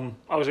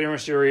 Obviously Rey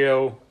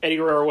Mysterio. Eddie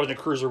Guerrero wasn't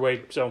a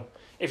cruiserweight, so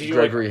if you do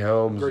Gregory like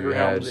Helms. Gregory you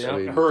had, Helms, I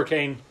mean,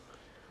 Hurricane.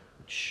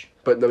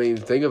 but I mean,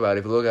 think about it.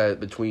 If you look at it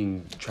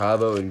between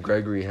Chavo and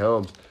Gregory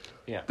Helms,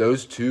 Yeah.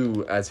 those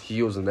two as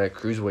heels in that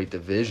cruiserweight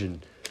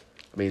division,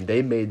 I mean,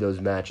 they made those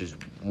matches.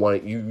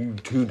 You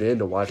tuned in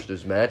to watch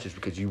those matches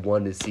because you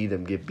wanted to see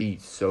them get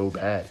beat so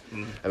bad.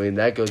 I mean,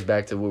 that goes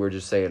back to what we were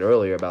just saying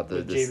earlier about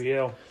the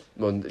JBL.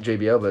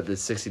 JBL, but the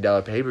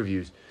 $60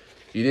 pay-per-views.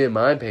 You didn't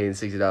mind paying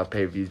 $60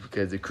 pay-per-views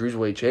because the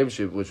Cruiserweight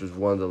Championship, which was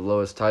one of the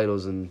lowest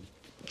titles and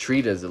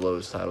treated as the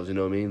lowest titles, you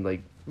know what I mean?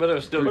 Like, But it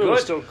was still But good. it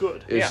was still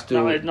good. it's Yeah,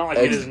 still... not like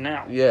it is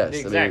now. Yes.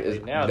 Exactly. I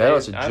mean, now now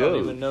it's a I don't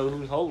joke. even know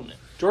who's holding it.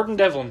 Jordan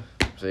Devlin.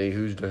 See,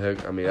 who's the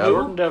heck... I mean,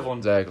 Jordan Devlin.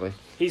 Exactly.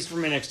 He's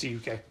from NXT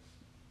UK.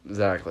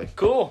 Exactly.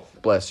 Cool.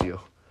 Bless you.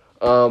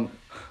 Oh,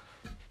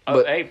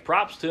 But- hey,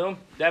 props to him.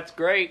 That's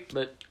great,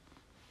 but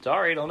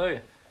sorry, don't know you.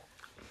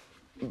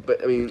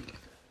 But I mean,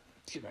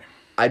 Excuse me.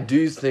 I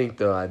do think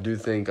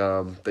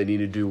they need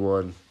to do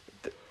one.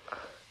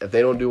 If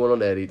they don't do one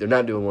on Eddie, they're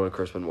not doing one on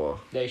Chris Benoit.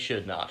 They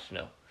should not.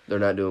 No. They're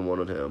not doing one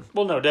on him.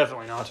 Well, no,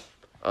 definitely not.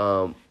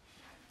 Well,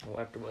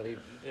 after what he...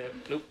 Yeah,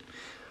 nope.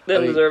 They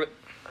don't I mean- deserve it.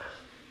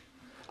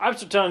 I'm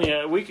still telling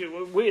you,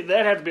 we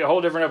that had to be a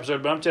whole different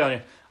episode. But I'm telling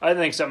you, I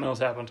think something else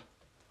happened.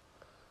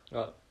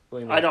 What do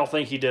you mean? I don't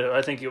think he did it.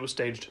 I think it was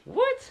staged.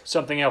 What?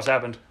 Something else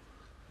happened.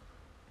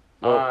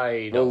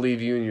 I We'll don't.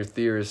 leave you and your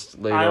theorists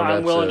later on the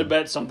I'm willing to episode.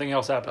 bet something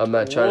else happened. I'm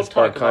not trying We'll to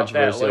spark talk about that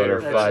controversy on later.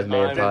 our That's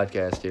 5-man fine.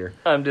 podcast here.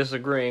 I'm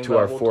disagreeing. To but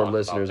our we'll 4 talk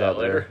listeners about out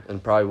that there, later.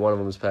 and probably one of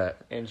them is Pat.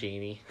 And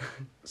Jeannie.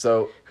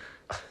 So,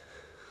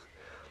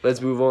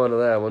 let's move on to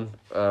that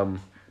one.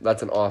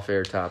 That's an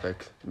off-air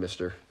topic,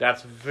 mister.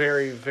 That's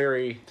very,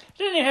 very... It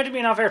didn't even have to be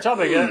an off-air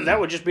topic. That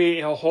would just be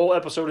a whole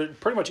episode,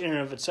 pretty much in and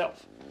of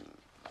itself.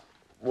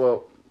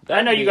 Well,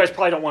 I know you guys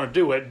probably don't want to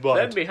do it, but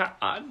That'd be...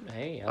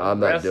 Hey,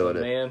 I'm not wrestling, doing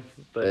it. man.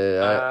 But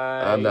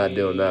I'm not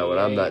doing that one.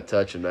 I'm not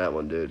touching that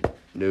one, dude.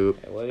 Nope.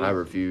 Yeah, well, I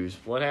refuse.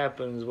 What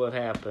happened is what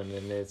happened,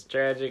 and it's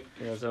tragic,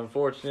 and it's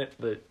unfortunate,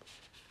 but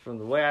from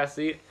the way I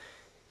see it,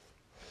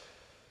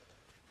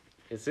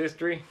 it's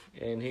history,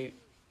 and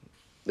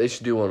They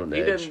should do one on he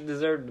Edge. doesn't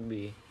deserve to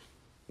be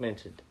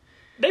mentioned.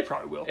 they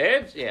probably will.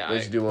 Edge? Yeah.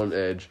 They should do one on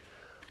Edge.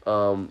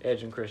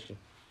 Edge and Christian.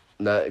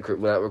 Not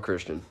with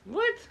Christian.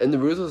 What? In the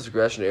Ruthless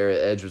Aggression era,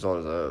 Edge was on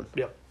his own.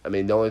 Yep. I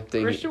mean, the only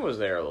thing... Christian was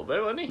there a little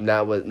bit, wasn't he?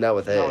 Not with Edge. Not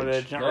with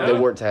Edge, not They really.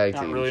 weren't tag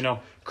Not teams. really, no.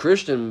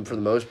 Christian, for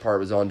the most part,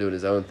 was on doing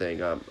his own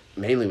thing.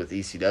 Mainly with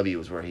ECW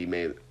was where he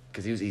made...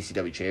 Because he was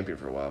ECW champion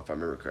for a while, if I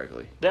remember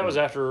correctly. That was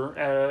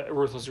after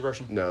Ruthless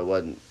Aggression. No, it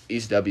wasn't.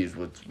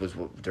 ECW was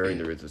during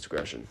the Ruthless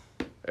Aggression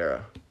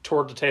era.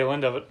 Toward the tail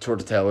end of it. Toward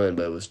the tail end,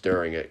 but it was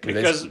during it.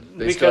 Because-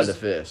 they still had the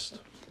fist.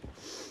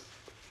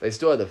 They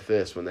still had the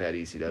fist when they had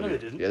ECW. No, they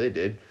didn't. Yeah, they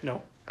did.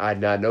 No. I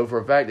know for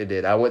a fact they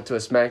did. I went to a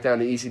SmackDown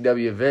and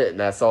ECW event,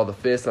 and I saw the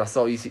fist, and I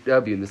saw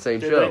ECW in the same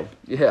Did show.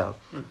 Yeah.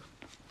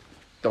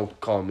 Don't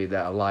call me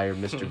that, a liar,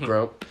 Mr.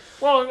 Grump.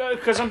 Well,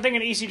 because I'm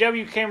thinking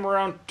ECW came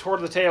around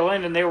toward the tail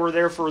end, and they were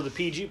there for the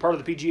PG part of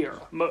the PG era.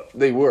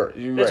 They were.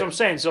 You're That's right. what I'm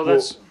saying. So Well,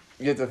 that's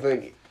you have to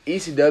think.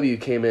 ECW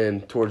came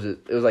in towards it.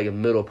 It was like a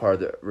middle part of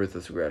the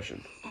Ruthless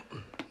Aggression,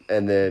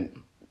 and then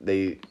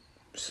they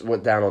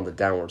went down on the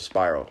downward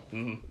spiral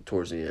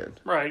towards the end.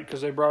 right because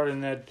they brought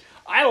in that.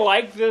 I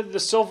like the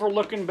silver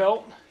looking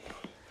belt.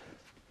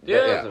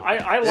 Yeah. I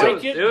It like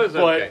was- it, it was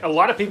but okay. a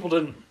lot of people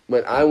didn't.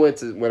 When I went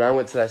to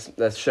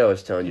that show I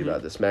was telling you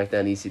about, the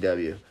SmackDown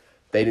ECW,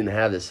 they didn't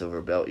have the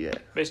silver belt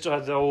yet. They still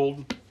had the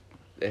old,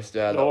 They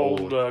still had the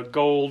old.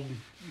 gold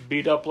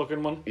beat up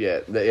looking one,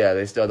 They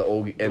still had the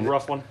old. the And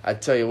rough one. I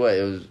tell you what,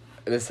 it was.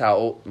 This is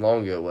how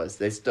long ago it was.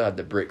 They still had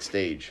the brick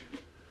stage.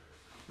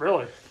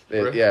 Really?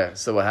 Really? Yeah.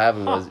 So what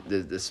happened was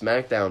the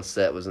SmackDown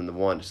set was in the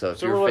one. So if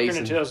So you're we're looking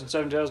facing, at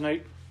 2007,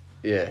 2008.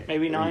 yeah,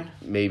 maybe 9?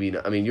 maybe.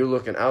 I mean, you're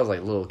looking. I was like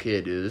a little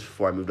kid, dude. This is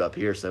before I moved up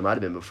here, so it might have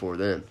been before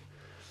then.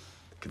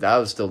 Because I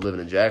was still living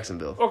in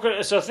Jacksonville.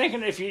 Okay, so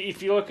thinking if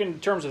you look in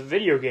terms of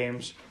video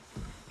games,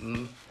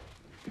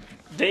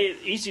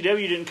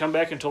 ECW didn't come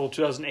back until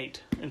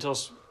 2008, until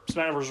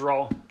SmackDown vs.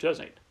 Raw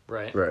 2008,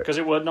 Right. Right. because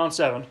it wasn't on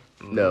 7,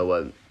 No, it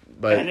wasn't.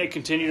 But and it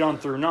continued on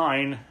through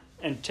 9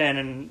 and 10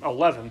 and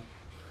 11.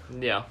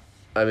 Yeah.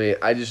 I mean,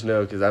 I just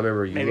know because I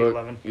remember Maybe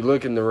 11. you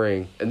look in the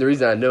ring, and the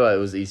reason I know it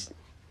was East.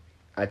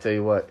 I tell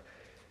you what,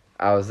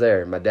 I was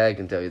there. My dad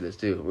can tell you this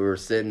too. We were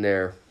sitting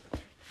there.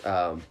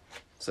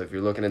 So if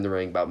you're looking in the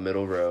ring, about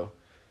middle row,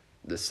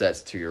 the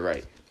set's to your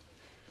right.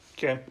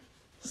 Okay,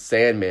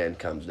 Sandman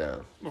comes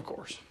down. of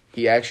course.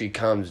 He actually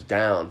comes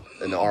down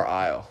in our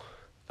aisle,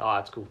 Oh,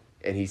 that's cool.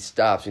 and he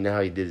stops. You know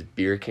how he did his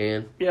beer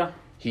can? Yeah,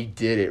 He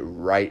did it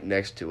right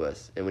next to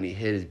us, and when he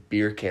hit his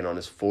beer can on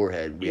his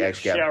forehead, we He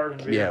actually showered in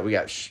got beer.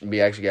 we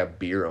actually got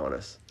beer on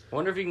us. I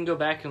wonder if you can go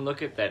back and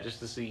look at that just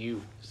to see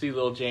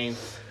little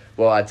James.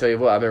 Well, I tell you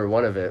what, I remember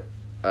one event.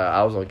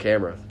 I was on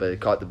camera, but it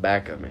caught the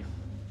back of me.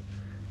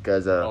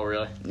 Cause Oh,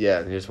 really? yeah,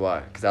 and here's why.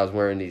 Because I was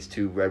wearing these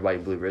 2 red, white,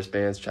 and blue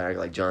wristbands, trying to act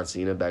like John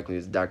Cena back when he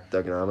was Dr.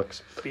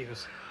 Thugonomics.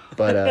 Beavis.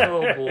 But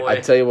Oh, boy. I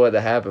tell you what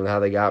that happened, how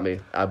they got me.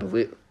 I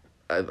believe,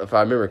 if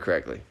I remember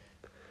correctly,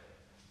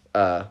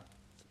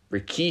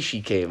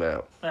 Rikishi came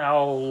out.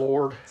 Oh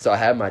Lord, So I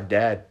had my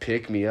dad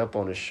pick me up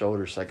on his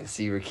shoulder so I could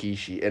see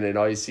Rikishi, and then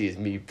all you see is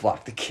me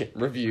block the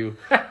camera view.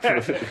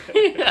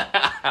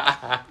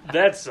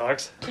 that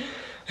sucks.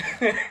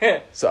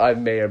 So I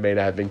may or may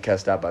not have been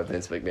cussed out by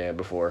Vince McMahon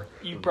before.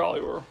 You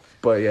probably were.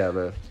 But yeah,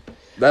 man.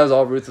 That was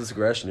all Ruthless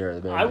Aggression era,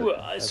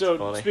 man. So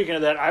funny. speaking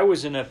of that, I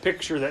was in a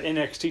picture that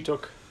NXT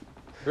took.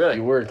 Really?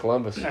 You were in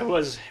Columbus. I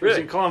was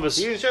Really? in Columbus.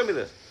 You didn't show me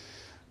this.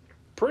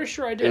 Pretty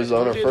sure I did. It was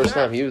on You our did first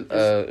not. time. It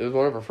was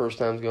one of our first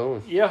times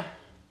going. Yeah.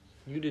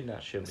 You did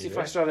not show me See if this.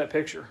 I saw that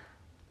picture.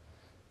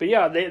 But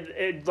yeah,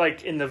 it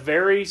like in the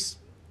very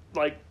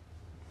like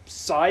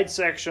side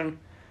section.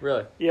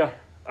 Really? Yeah,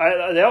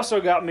 they also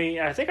got me.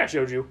 I think I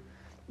showed you.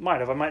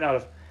 Might have. I might not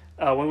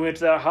have. When we went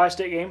to that high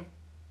state game,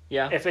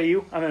 Yeah.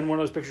 FAU. I'm in one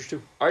of those pictures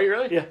too. Are you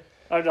really? Yeah,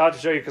 I'll have to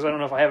show you because I don't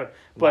know if I have it.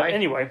 But Why?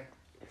 anyway,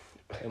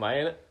 Am I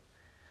in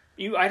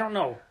it? I don't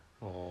know.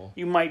 Oh.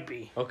 You might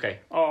be. Okay.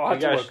 Oh, I'll have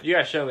to look. You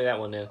gotta show me that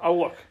one then. I'll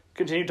look.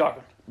 Continue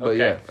talking. But Okay.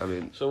 yeah, I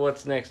mean, So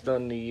what's next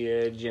on the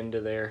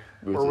agenda there?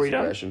 ruthless we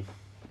done? aggression.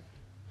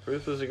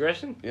 Ruthless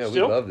aggression? Yeah,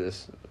 Still? we love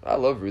this. I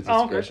love ruthless Oh,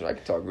 okay. aggression. I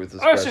can talk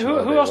ruthless All right, aggression. so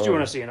all who day else do you long.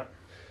 want to see in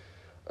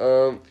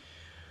it?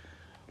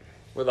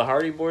 Were the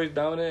Hardy Boys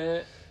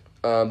dominant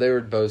in it? They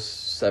were both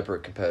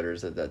separate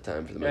competitors at that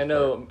time for the most I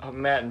know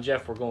Matt and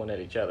Jeff were going at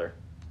each other.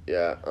 part.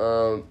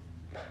 Yeah.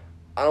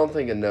 I don't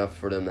think enough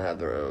for them to have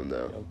their own I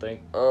though. don't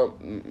think.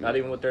 Mm-mm. Not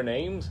even with their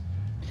names?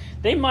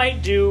 They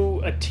might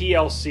do a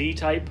TLC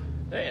type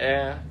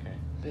Yeah.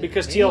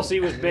 because TLC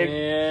was big.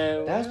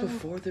 Yeah. That was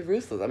before the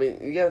ruthless. I mean,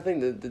 you gotta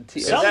think the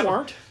Some that-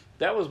 weren't.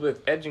 That was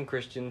with Edge and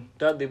Christian,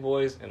 Dudley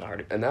Boys, and the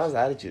Hardy Boys. and that was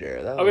Attitude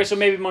Era. That Okay, was, so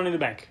maybe Money in the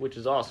Bank. Which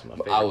is awesome. My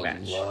favorite I would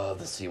match. love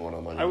to see one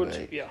on Money I in the would,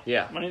 Bank. yeah.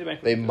 Yeah. Money in the Bank.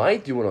 They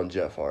might do one on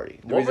Jeff Hardy.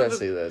 The What reason I were the-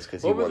 say that is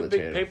because he What were won the the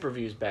big channel.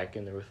 pay-per-views back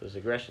in the Ruthless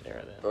Aggression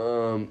era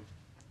then?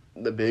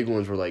 The big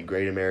ones were like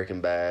Great American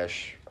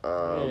Bash,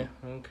 Yeah,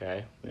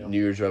 okay. Yeah. New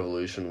Year's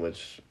Revolution,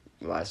 which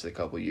lasted a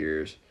couple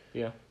years.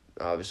 Yeah,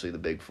 Obviously, the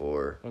Big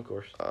Four. of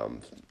course. Um,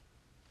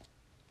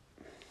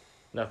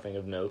 Nothing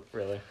of note,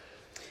 really.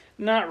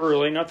 Not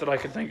really. Not that I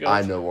could think of.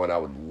 I know one I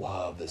would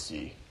love to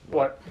see.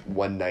 What?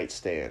 One Night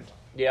Stand.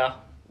 Yeah.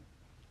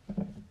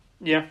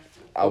 Yeah.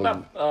 I What would,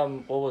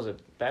 about, what was it?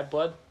 Bad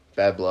Blood?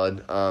 Bad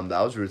Blood.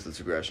 That was Ruthless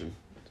Aggression.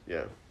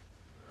 Yeah.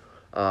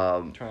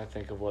 I'm trying to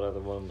think of what other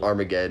ones.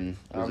 Armageddon.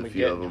 There's a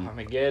few of them.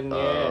 Armageddon,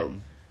 yeah.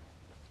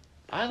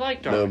 I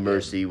liked No Armageddon.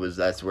 Mercy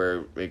that's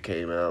where it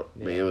came out.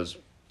 I mean, it was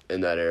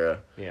in that era.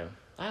 Yeah.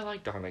 I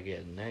liked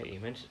Armageddon. Now you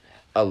mentioned that.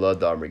 I loved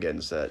the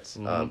Armageddon sets.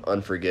 Mhm.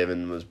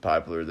 Unforgiven was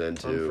popular then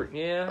too.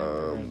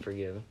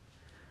 Unforgiven.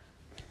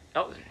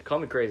 Oh, call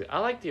me crazy. I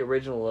like the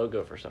original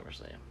logo for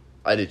SummerSlam.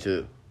 I did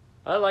too.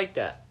 I like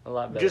that a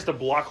lot better. Just the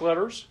block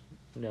letters.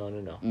 No.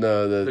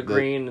 No, The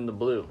green and the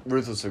blue.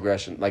 Ruthless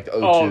Aggression, like the 02.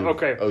 Oh,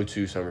 okay.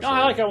 02 SummerSlam. No,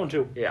 I like that one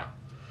too. Yeah.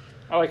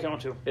 I like that one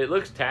too. It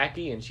looks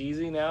tacky and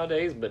cheesy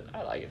nowadays, but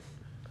I like it.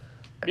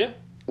 Yeah.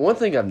 One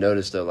thing I've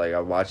noticed though, like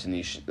I'm watching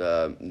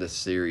this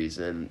series,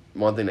 and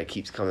one thing that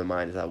keeps coming to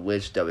mind is I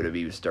wish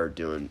WWE would start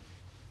doing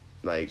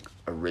like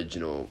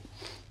original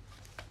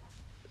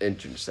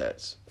entrance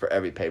sets for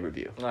every pay per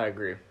view. I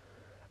agree.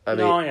 I mean,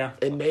 No, yeah.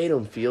 it made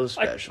them feel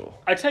special.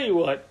 I tell you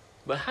what.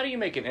 But how do you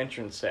make an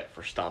entrance set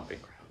for Stomping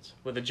Grounds?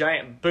 With a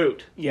giant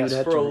boot Yes. You'd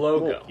have for to- a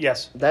logo. well,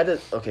 Yes. That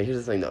is okay. Here's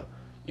the thing though.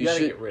 You gotta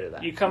get rid of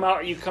that. You come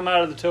out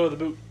of the toe of the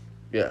boot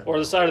Yeah. or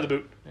the side of the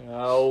boot.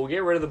 Oh,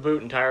 get rid of the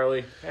boot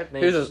entirely. That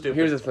name's stupid.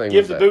 Here's the thing.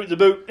 Give with the that. boot the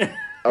boot.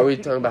 Are we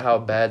talking about how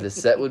bad the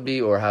set would be,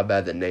 or how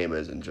bad the name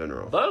is in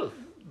general? Both.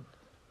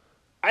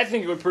 I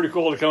think it would be pretty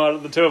cool to come out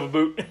of the toe of a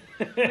boot.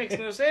 Makes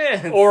no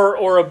sense.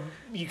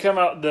 You come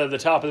out the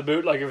top of the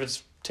boot, like if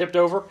it's tipped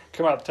over,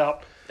 come out the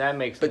top. That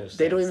makes no But sense.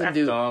 they don't even That's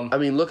do. dumb. I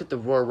mean, look at the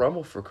Royal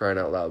Rumble for crying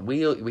out loud.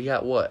 We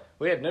got what?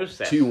 We had no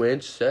set.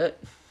 2-inch set.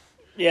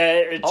 Yeah,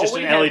 it's just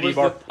an LED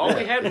bar. All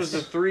we had was the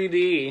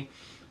 3D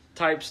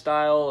type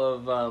style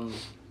of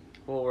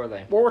what were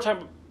they? What were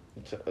time?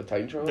 A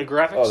Titantron. The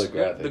graphics? Oh, the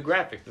graphics. The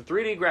graphics, the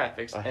 3D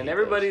graphics, I hate and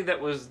everybody that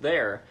was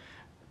there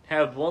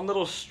had one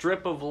little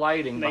strip of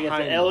lighting They got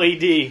behind the them.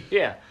 LED.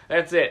 Yeah,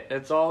 that's it.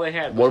 That's all they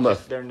had. One Was of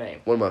just their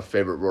name. One of my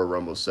favorite Royal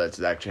Rumble sets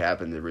that actually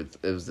happened.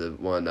 It was the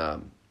one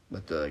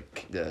with the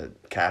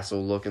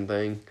castle looking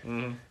thing,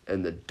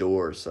 and the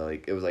doors.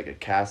 Like it was like a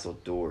castle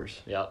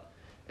doors, Yep.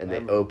 and they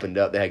opened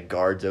up. They had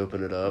guards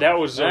open it up. That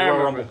was I Royal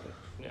remember. Rumble.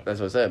 That's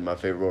what I said. My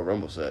favorite Royal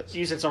Rumble sets.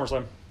 You said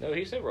SummerSlam. No,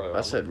 he said Royal Rumble.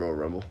 I said Royal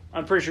Rumble.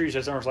 I'm pretty sure you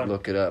said SummerSlam.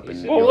 Look it up. He And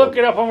said- We'll look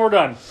it up when we're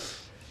done.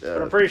 But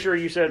I'm uh, pretty sure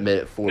you said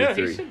minute No,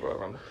 43. he said Royal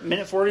Rumble.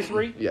 minute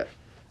 43. Yeah.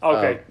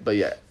 Okay. But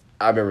yeah,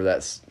 I remember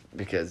that's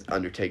because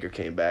Undertaker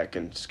came back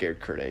and scared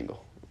Kurt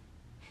Angle.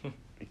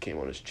 He came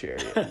on his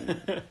chariot.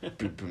 And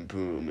boom, boom,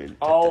 boom. And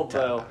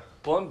Although,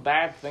 one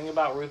bad thing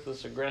about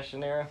Ruthless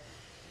Aggression era,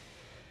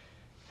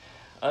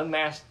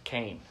 Unmasked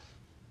Kane.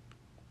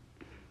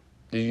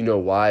 Do you know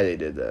why they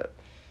did that?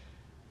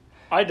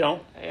 I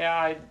don't.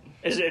 Yeah,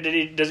 Does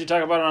he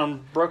talk about it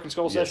on Broken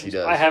Skull Yes, he Sessions?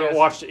 does. I haven't Yes.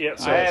 watched it yet.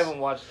 So I haven't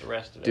watched the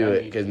rest of it. Do I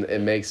it need because to. it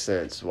makes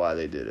sense why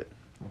they did it.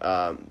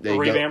 They a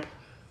revamp.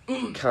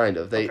 kind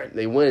of. They Okay.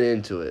 they went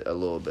into it a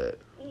little bit.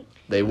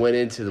 They went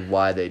into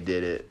why they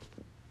did it.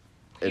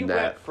 He And went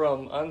that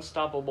from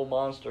unstoppable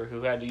monster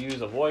who had to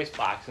use a voice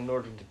box in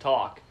order to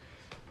talk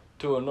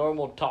to a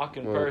normal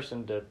talking Well-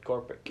 person to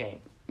corporate Kane.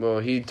 well,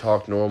 he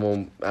talked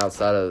normal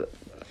outside of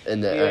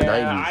in the Yeah,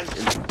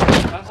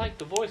 90s. I like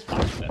the voice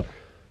box better.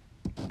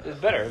 It's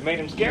better. It made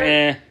him scary.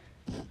 Eh.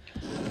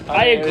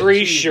 I mean, it was agree,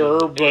 cheesy. sure,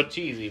 It was but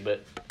cheesy,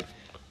 but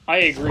I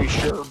agree,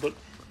 sure, but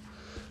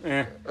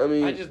eh. I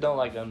mean, I just don't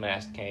like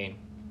Unmasked Kane.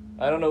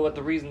 I don't know what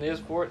the reason is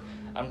for it.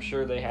 I'm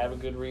sure they have a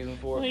good reason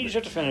for Well, it. you just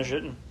have to finish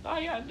it. And, Oh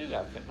yeah, I do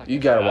got. Like you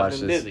I gotta said, I've watch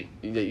been this.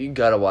 Busy. You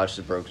gotta watch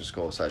the Broken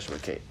Skull session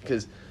with Kane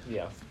because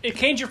Yeah, if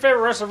Kane's your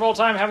favorite wrestler of all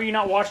time, have you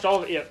not watched all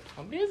of it yet?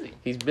 I'm busy.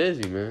 he's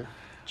busy, man.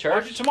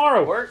 Watch it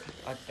tomorrow. Work.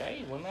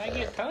 Okay, when I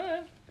get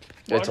time.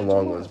 It's a it long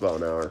tomorrow. one. It's about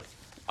an hour.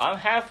 I'm It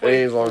halfway.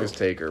 ain't as long as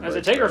Taker. As but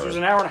a Takers was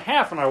an hour and a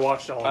half, and I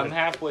watched all of I'm it.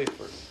 halfway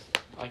through.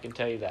 I can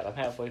tell you that. I'm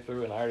halfway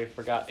through, and I already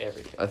forgot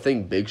everything. I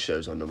think Big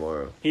Show's on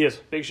tomorrow. He is.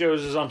 Big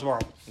Show's is on tomorrow.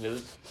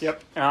 Is it?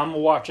 Yep, and I'm gonna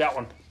watch that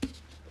one.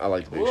 I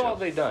like the Big Who Show. have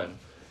they done?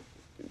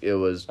 It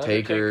was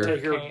Taker,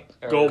 Taker, Kane-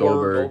 or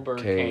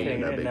Goldberg, Kane,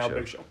 and and now Big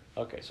Big Show.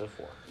 Okay, so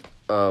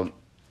 4.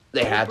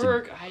 They have to.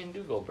 Goldberg, I didn't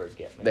do Goldberg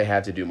yet, man. They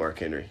have to do Mark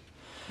Henry.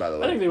 By the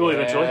way, I think they will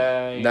eventually.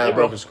 Yeah, not they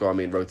Broken will. Skull. I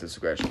mean, Ruthless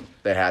Aggression.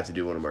 They have to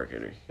do one of Mark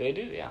Henry they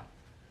do, yeah.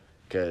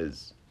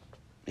 because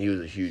he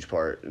was a huge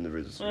part in the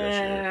Ruthless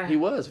Aggression era. Eh, He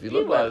was. If you he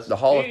look back, was. the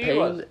Hall of He Pain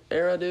was.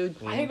 era, dude.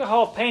 I think the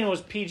Hall of Pain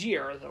was PG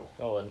era though.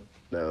 Oh, and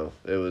No,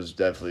 it was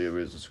definitely a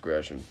Ruthless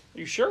Aggression.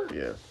 You sure?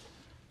 Yeah,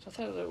 I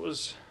thought that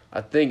was. I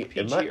think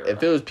PG era.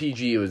 if it was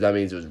PG, that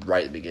means it was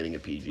right at the beginning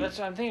of PG. I'm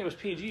thinking it was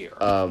PG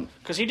era.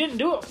 Because he didn't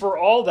do it for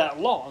all that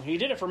long. He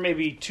did it for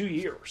maybe 2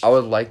 years. I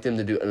would like them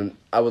to do.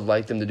 I would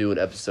like them to do an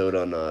episode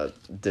on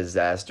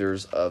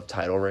disasters of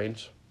title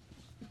reigns.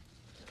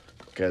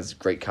 Because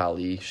Great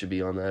Khali should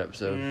be on that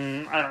episode,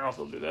 I don't know if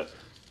they'll do that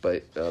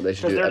but they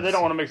should because do. they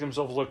don't want to make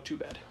themselves look too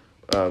bad.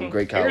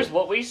 Great Khali. here's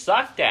what we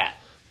sucked at.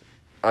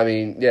 I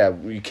mean, yeah,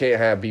 you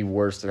can't be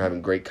worse than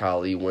having Great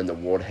Khali win the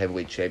World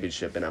Heavyweight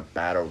Championship in a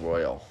battle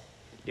royal.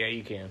 Yeah,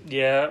 you can.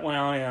 Yeah,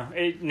 well,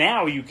 yeah.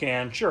 Now you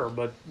can, sure,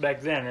 but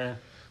back then,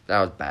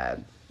 That was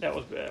bad. that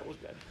was bad. That was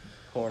bad.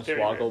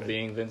 Hornswoggle Very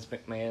being Vince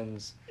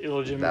McMahon's.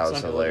 Illegitimate That was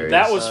son. hilarious.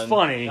 That was son.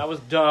 funny. That was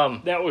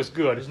dumb. That was It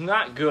good. was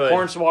not good.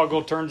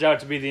 Hornswoggle turns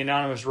out to be the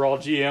anonymous Raw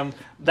GM.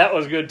 That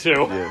was good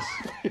too. Yes.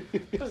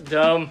 It was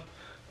dumb.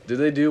 Did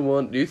they do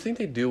one? Do you think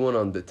they do one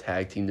on the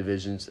tag team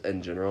divisions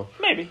in general?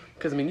 Maybe.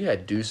 Because I mean, you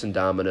had Deuce and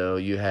Domino.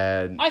 You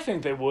had I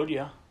think they would.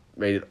 Yeah.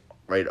 rated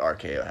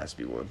RKO has to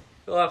be one,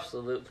 Oh,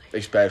 absolutely.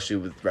 especially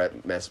with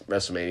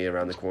WrestleMania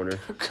around the corner.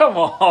 Come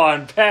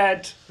on,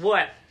 Pat.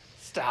 What?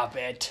 Stop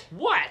it.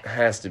 What? It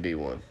has to be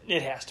one.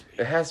 It has to be.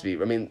 It has to be.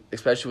 I mean,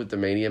 especially with the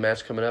Mania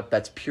match coming up,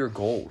 that's pure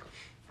gold.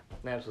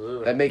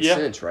 Absolutely. That makes Yeah.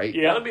 sense, right?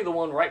 Yeah. That'll be the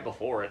one right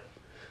before it.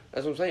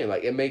 That's what I'm saying.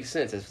 Like, it makes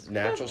sense. It's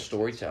natural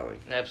storytelling.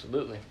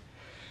 Absolutely.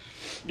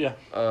 Yeah.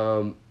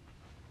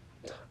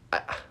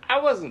 I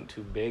wasn't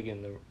too big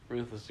in the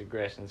Ruthless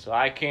Aggression, so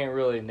I can't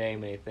really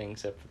name anything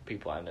except for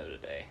people I know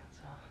today.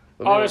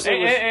 So. Obviously,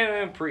 And, with,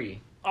 and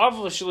pre.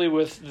 obviously,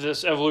 with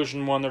this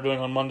Evolution one they're doing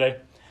on Monday,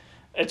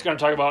 it's going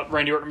to talk about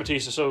Randy Orton and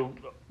Batista, so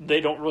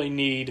they don't really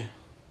need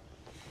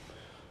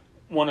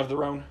one of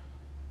their own.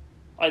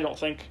 I don't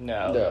think.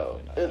 No.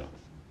 No. No.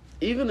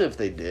 Even if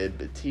they did,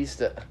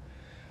 Batista,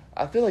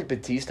 I feel like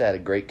Batista had a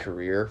great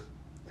career,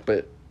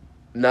 but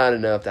not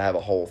enough to have a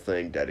whole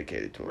thing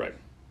dedicated to him. Right.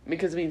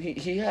 Because, I mean,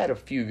 he had a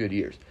few good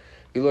years.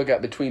 You look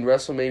at between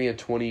WrestleMania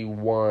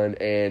 21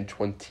 and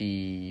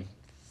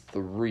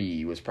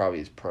 23 was probably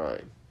his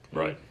prime.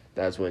 Right.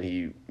 That's when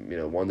he,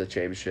 won the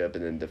championship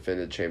and then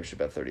defended the championship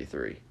at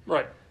 33.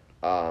 Right.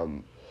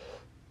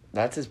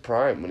 That's his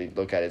prime when you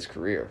look at his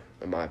career,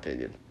 in my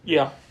opinion.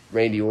 Yeah.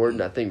 Randy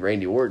Orton, I think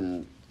Randy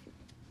Orton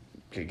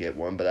could get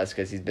one, but that's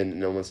because he's been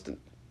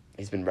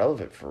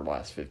relevant for the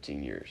last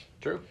 15 years.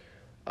 True.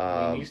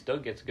 I mean, he still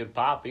gets a good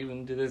pop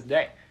even to this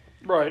day.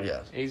 Right.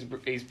 Yeah. He's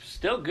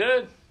still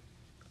good.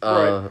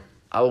 Right.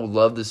 I would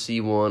love to see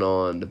one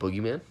on the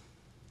Boogeyman.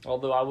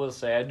 Although I will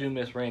say I do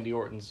miss Randy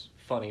Orton's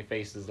funny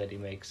faces that he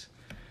makes.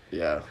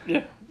 Yeah.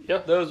 Yeah. Yeah.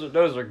 Those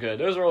are good.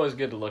 Those are always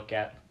good to look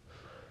at.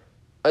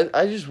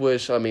 I just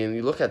wish, I mean,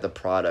 you look at the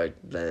product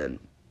then,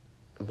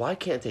 why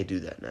can't they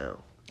do that now?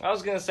 I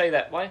was gonna say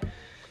that. Why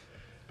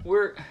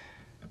we're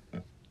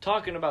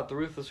talking about the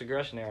Ruthless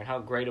Aggression era and how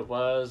great it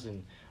was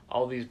and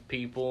all these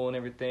people and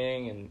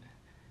everything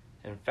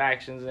and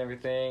factions and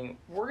everything.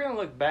 We're gonna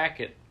look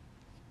back at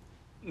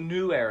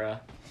New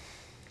Era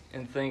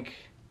and think,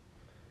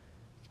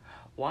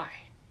 why?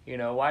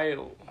 Why?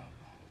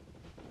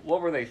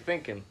 What were they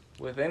thinking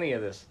with any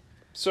of this?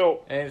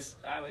 So. And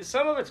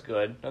some of it's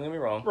good. Don't get me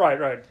wrong, Right.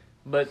 Right.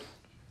 but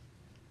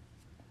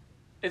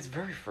it's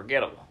very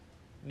forgettable.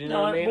 You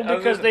know what I mean? Well,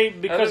 because Other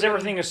than- because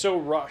everything is so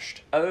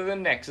rushed. other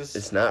than Nexus,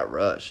 It's not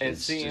rushed. And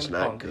It's CM just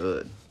not Punk.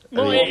 good.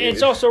 Well, I mean,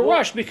 it's also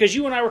rushed because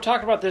you and I were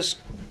talking about this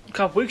a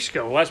couple weeks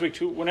ago, last week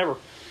too, whenever,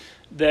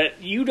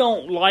 that you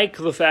don't like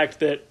the fact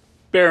that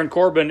Baron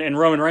Corbin and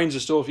Roman Reigns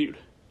is still a feud.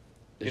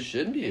 It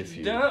shouldn't be a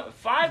few.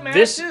 5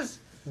 This- matches.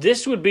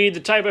 This would be the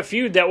type of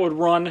feud that would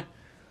run.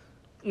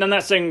 And I'm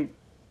not saying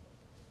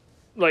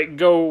like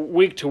go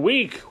week to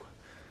week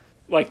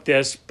like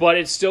this, but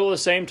it's still the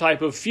same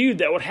type of feud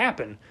that would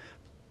happen.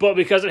 But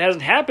because it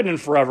hasn't happened in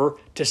forever,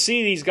 to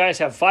see these guys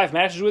have 5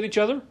 matches with each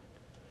other,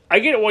 I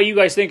get it why you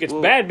guys think it's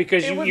bad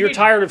because it would you're be-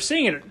 tired of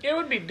seeing it. It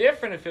would be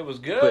different if it was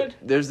good.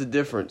 But there's the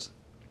difference.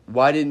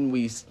 Why didn't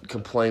we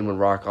complain when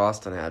Rock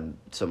Austin had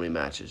so many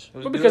matches? It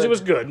was But because good. it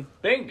was good.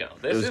 Bingo.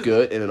 It was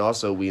good, and then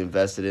also we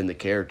invested in the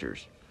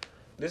characters.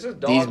 This is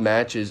dog. These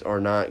matches are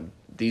not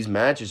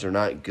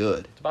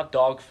good. It's about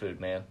dog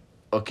food, man.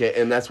 Okay,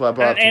 and that's why I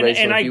brought up to And-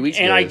 Rachel and a I- few weeks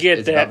and ago. I get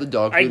it's that. about the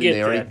dog I food, and get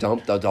they already that.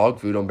 dumped the dog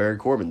food on Baron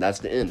Corbin. That's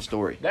the end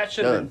story. That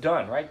should have been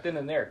done right then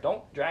and there.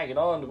 Don't drag it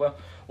on to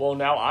well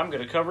now I'm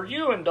going to cover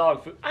you in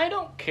dog food. I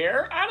don't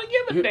care. I don't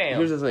give a damn.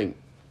 Here's the thing.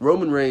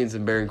 Roman Reigns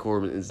and Baron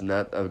Corbin is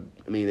not.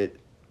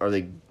 Are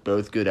they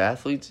both good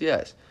athletes?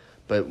 Yes,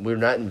 but we're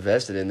not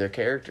invested in their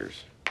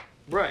characters.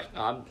 Right.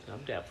 I'm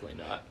definitely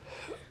not.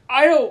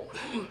 I don't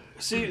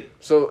see.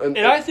 So, And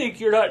I think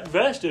you're not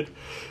invested.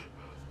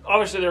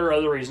 Obviously, there are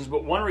other reasons,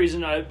 but one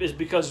reason is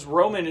because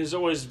Roman is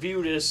always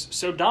viewed as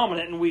so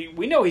dominant, and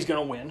we know he's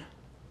going to win.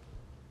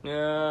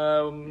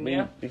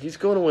 Yeah. he's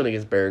going to win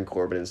against Baron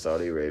Corbin in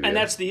Saudi Arabia, And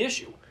that's the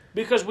issue.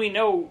 Because we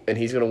know... and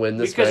he's going to win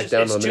the because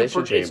SmackDown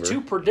Elimination Chamber. It's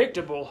too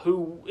predictable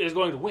who is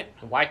going to win.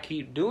 Why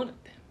keep doing it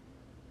then?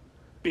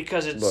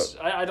 Because it's...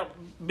 Look. I don't...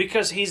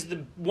 Because he's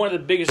one of the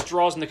biggest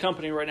draws in the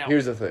company right now.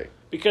 Here's the thing: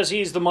 Because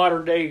he's the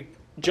modern-day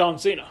John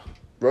Cena.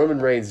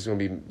 Roman Reigns is going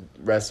to be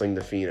wrestling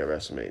the Fiend at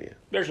WrestleMania.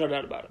 There's no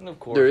doubt about it. Of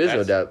course. There is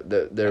no that's-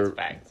 doubt. That's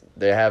fact.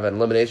 They have an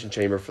Elimination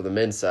Chamber for the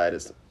men's side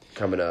is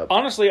coming up.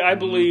 Honestly, I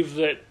believe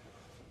that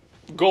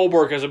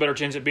Goldberg has a better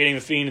chance at beating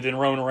the Fiend than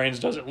Roman Reigns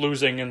does at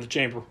losing in the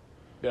chamber.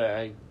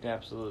 Yeah,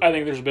 absolutely. I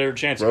think there's a better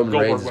chance Roman of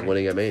Goldberg Reigns is winning.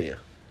 winning at Mania.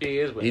 He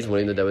is winning. He's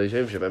winning the WWE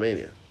Championship at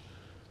Mania.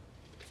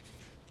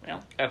 Yeah.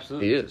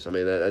 Absolutely. He is. I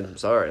mean, I'm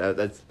sorry.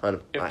 That's kind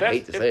of. I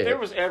hate to say if there it.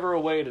 was ever a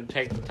way to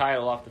take the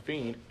title off the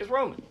Fiend, it's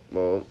Roman.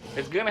 Well,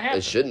 It's gonna happen.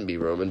 it shouldn't be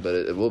Roman, but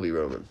it will be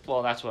Roman.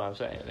 Well, that's what I'm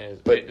saying.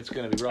 But- It's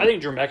gonna be I Roman.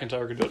 think Drew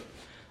McIntyre could do it.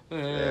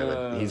 Yeah,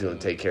 but he's going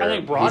to take care I of think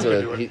him. Braun He's,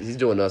 could gonna, do it. he's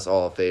doing us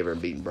all a favor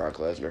and beating Brock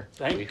Lesnar.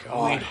 Thank we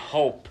God.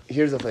 hope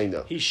Here's the thing,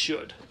 though. He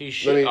should. he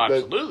should.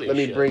 Absolutely. Let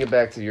me should. bring it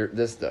back to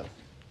this though.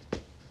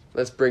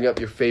 Let's bring up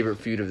your favorite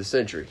feud of the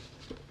century,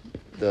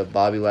 the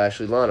Bobby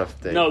Lashley Lana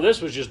thing. No,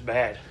 this was just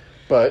bad.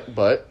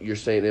 But you're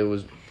saying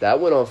that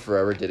went on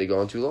forever. Did it go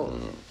on too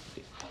long?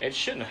 It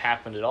shouldn't have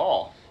happened at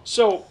all.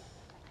 So,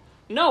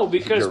 no,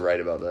 because... You're right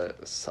about that.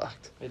 It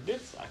sucked. It did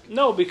suck.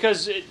 No,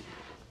 because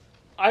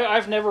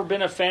I've never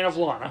been a fan of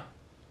Lana,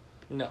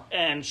 No.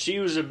 and she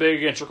was a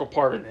big integral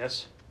part in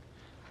this.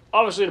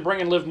 Obviously, to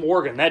bring in Liv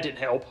Morgan, that didn't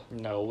help.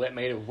 No, that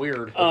made it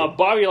weird.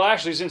 Bobby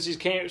Lashley, since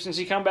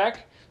he come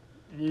back,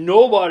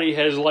 nobody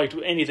has liked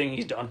anything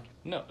he's done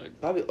no.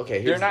 Bobby, okay.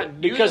 They're Here's not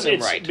because using him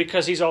it's right.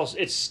 because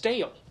it's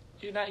stale.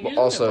 You're not But using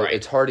also, him right.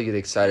 it's hard to get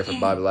excited for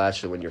Bobby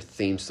Lashley when your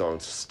theme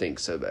song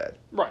stinks so bad.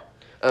 Right.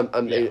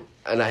 Yeah.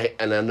 And I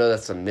know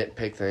that's a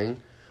nitpick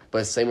thing,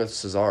 but same with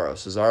Cesaro.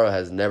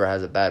 Cesaro never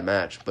has a bad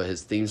match, but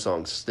his theme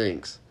song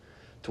stinks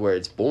to where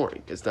it's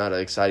boring. It's not an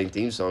exciting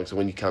theme song. So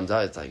when he comes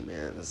out, it's like,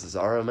 man, the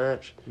Cesaro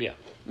match. Yeah.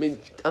 I mean,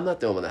 I'm not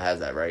the only one that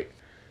has that, right?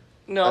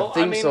 No, A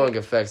theme I mean, song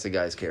affects a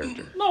guy's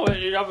character. No,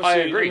 it obviously. I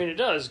agree. It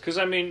does because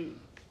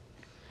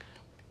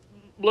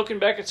looking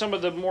back at some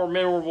of the more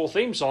memorable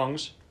theme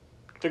songs,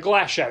 the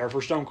Glass Shatter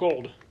for Stone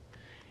Cold,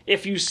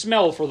 If You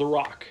Smell for The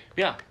Rock,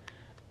 yeah.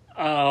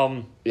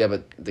 Yeah,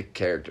 but the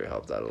character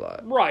helped out a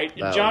lot. right?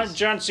 That John was-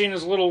 John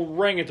Cena's little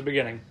ring at the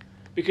beginning,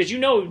 because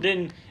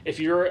then if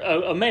you're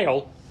a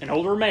male, an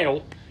older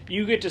male,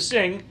 you get to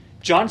sing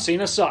John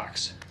Cena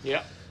sucks.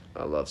 Yeah.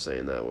 I love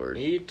saying that word.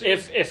 Me too.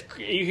 If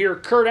you hear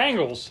Kurt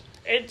Angle's,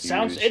 it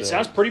sounds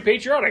suck. pretty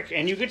patriotic,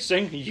 and you get to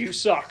sing "You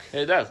Suck."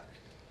 It does.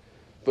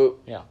 But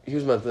Yeah.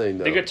 here's my thing,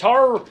 though. The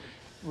guitar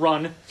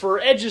run for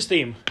Edge's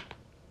theme.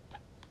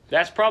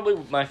 That's probably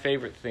my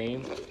favorite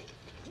theme.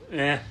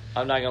 Eh.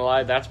 I'm not gonna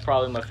lie. That's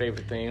probably my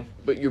favorite theme.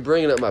 But you're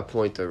bringing up my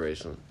point, though,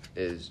 Rachel.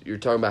 Is you're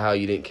talking about how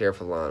you didn't care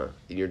for Lana.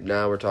 And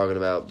now we're talking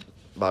about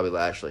Bobby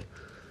Lashley.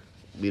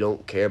 We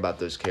don't care about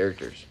those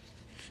characters.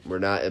 We're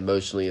not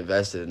emotionally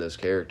invested in those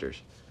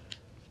characters.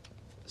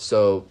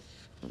 So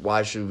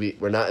why should we?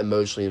 We're not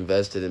emotionally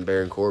invested in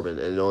Baron Corbin,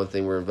 and the only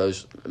thing we're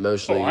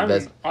emotionally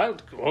invested.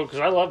 Because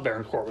I love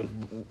Baron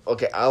Corbin.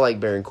 Okay, I like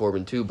Baron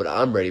Corbin too, but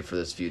I'm ready for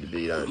this feud to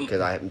be done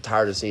because I'm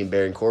tired of seeing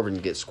Baron Corbin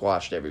get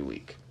squashed every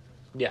week.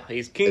 Yeah,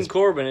 he's King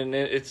Corbin, and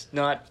it's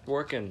not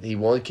working. He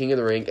won King of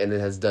the Ring, and it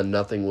has done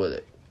nothing with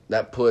it.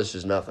 That push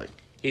is nothing.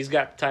 He's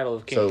got the title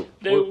of King. So-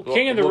 The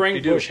King of the what Ring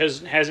you do? push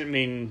hasn't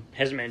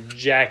meant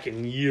jack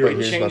in But years.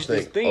 here's my changed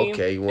his thing. theme,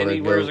 Okay, you and want to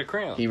he go? wears a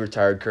crown. He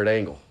retired Kurt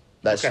Angle.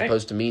 That's Okay.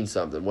 supposed to mean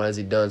something. What has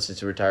he done since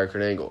he retired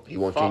Kurt Angle? He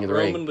won Fought King of the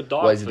Roman Ring. with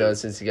dog What has he food. done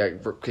since he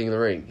got King of the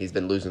Ring? He's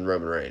been losing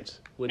Roman Reigns.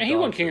 With And he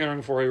won Dog King of Food. the Ring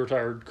before he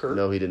retired Kurt.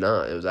 No, he did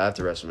not. It was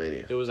after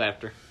WrestleMania. It was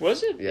after.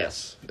 Was it?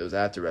 Yes, it was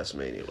after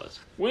WrestleMania. It was.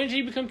 When did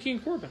he become King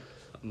Corbin?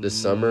 This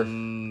summer,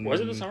 Was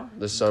it the summer?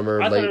 this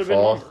summer, I thought it late had been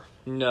fall. longer.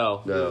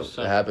 No. No, was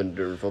it happened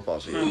during football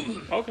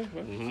season. Okay,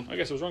 well, I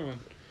guess I was wrong then.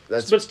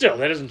 That's But still,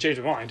 that doesn't change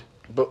my mind.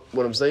 But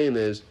what I'm saying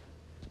is,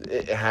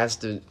 it has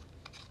to.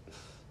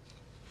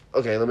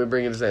 Okay, let me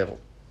bring an example.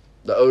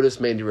 The Otis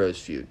Mandy Rose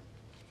feud.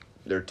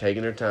 They're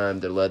taking their time.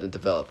 They're letting it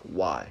develop.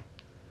 Why?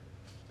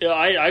 Yeah,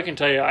 I can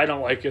tell you, I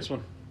don't like this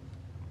one.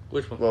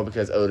 Which one? Well,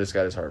 because Otis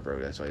got his heart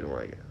broken. That's why you don't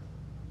like it.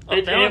 On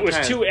And it was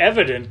Valentine's- too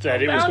evident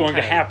that it was going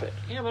to Valentine's. happen.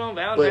 Yeah, but on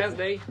Valentine's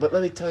Day. But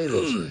let me tell you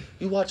this.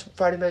 You watch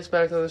Friday Night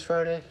SmackDown this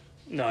Friday?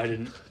 No, I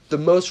didn't. The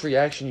most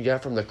reaction you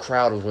got from the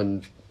crowd was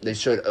when they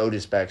showed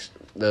Otis back.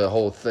 The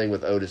whole thing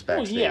with Otis Well,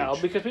 backstage. yeah,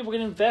 because people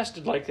get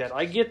invested like that.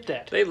 I get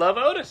that. They love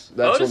Otis.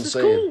 That's Otis what I'm is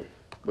saying. cool.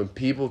 When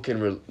people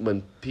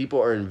when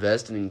people are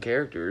investing in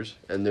characters,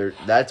 and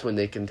that's when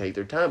they can take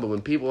their time. But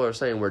when people are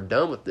saying we're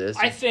done with this,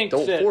 I think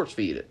don't that- force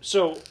feed it.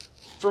 So,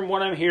 from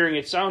what I'm hearing,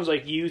 it sounds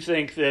like you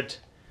think that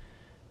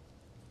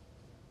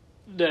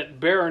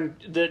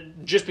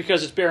just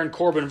because it's Baron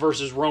Corbin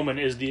versus Roman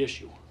is the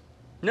issue.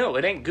 No,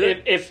 it ain't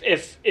good. If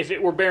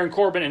it were Baron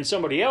Corbin and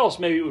somebody else,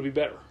 maybe it would be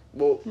better.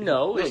 Well,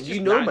 No, it's you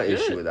just know not my good.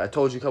 issue with that. I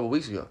told you a couple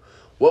weeks ago.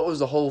 What was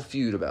the whole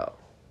feud about?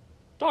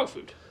 Dog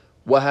food.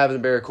 What happened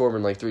to Baron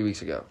Corbin like 3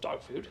 weeks ago?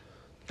 Dog food.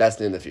 That's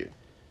the end of the feud.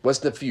 What's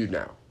the feud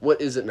now?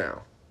 What is it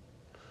now?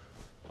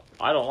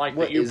 I don't like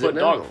What that you is put it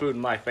dog now? food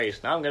in my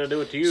face. Now I'm going to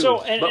do it to you. So,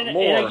 but and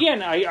more.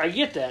 again, I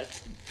get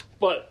that.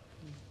 But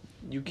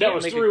you can't that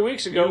was make 3 it-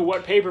 weeks ago. you-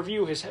 What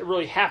pay-per-view has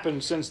really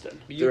happened since then?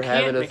 you They're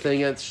can't having a make-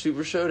 thing at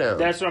Super Showdown.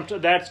 That's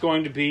that's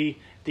going to be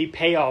the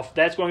payoff.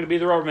 That's going to be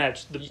the rubber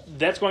match.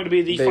 That's going to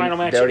be the they, final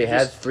match. They already of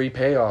had this- 3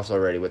 payoffs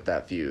already with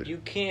that feud. You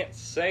can't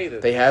say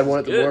that. They this had is one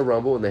at the good. Royal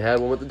Rumble, and they had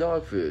one with the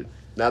dog food.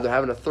 Now they're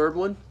having a third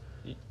one?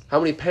 How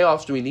many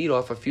payoffs do we need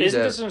off a feud?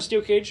 Isn't this in a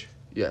steel cage?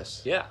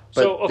 Yes. Yeah.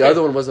 But So, okay. the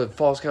other one was a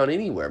Falls Count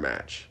Anywhere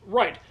match.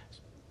 Right.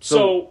 So,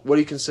 So what do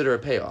you consider a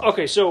payoff?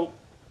 okay, so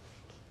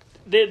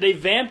they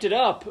vamped it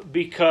up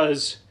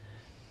because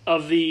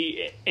of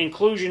the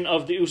inclusion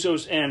of the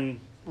Usos and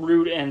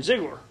Rude and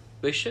Ziggler.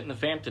 They shouldn't have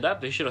vamped it up.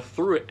 They should have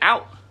threw it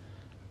out.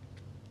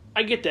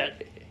 I get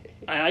that.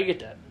 I get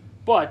that.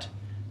 But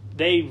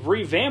they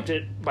revamped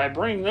it by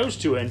bringing those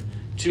two in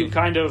to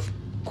kind of,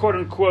 quote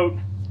unquote,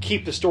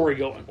 keep the story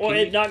going. Well,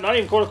 Can you- not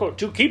even quote unquote,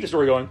 to keep the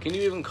story going. Can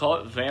you even call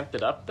it vamped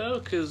it up though?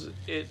 Because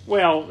it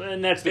Well,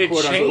 and that's the it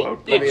quote changed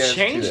unquote. Let me it ask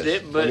you changed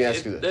this. it, Let but me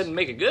ask you it this. doesn't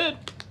make it good.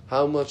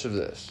 How much of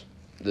this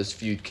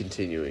feud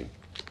continuing,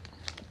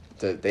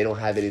 that they don't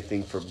have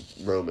anything for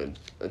Roman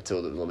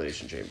until the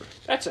Elimination Chamber?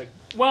 That's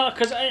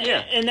because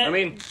Yeah, and that, I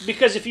mean-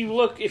 because if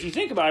you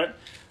think about it,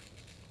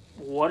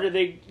 what are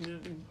they?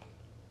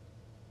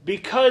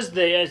 Because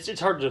it's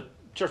hard to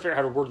figure out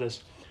how to word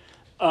this.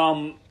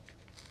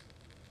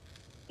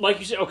 Like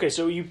you said, okay,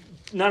 so you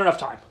not enough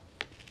time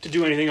to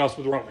do anything else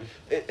with Roman.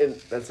 And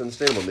that's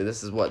understandable. I mean,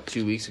 this is what,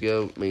 2 weeks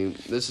ago? I mean,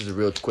 this is a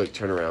real quick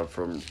turnaround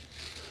from...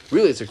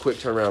 Really, it's a quick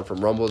turnaround from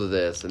Rumble to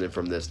this, and then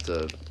from this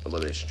to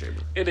Elimination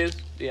Chamber. It is.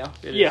 Yeah.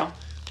 It is. Yeah.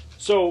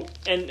 So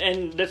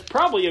and that's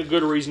probably a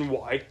good reason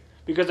why,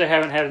 because they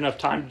haven't had enough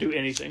time to do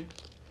anything.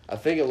 I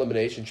think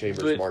Elimination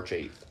Chamber is But- March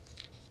 8th,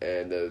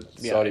 and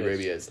Yeah, Saudi it is.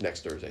 Arabia is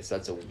next Thursday, so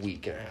that's a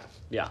week and a half.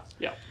 Yeah.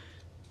 Yeah.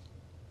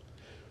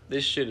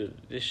 This should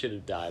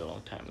have died a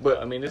long time ago.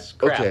 But- I mean, it's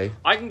crap. okay.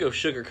 I can go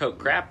sugarcoat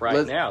crap right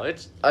Let's- now. I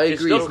it's agree,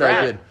 still it's crap.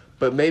 not good.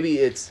 But maybe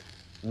it's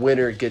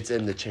winner gets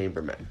in the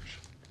chamber match.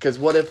 Because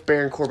what if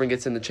Baron Corbin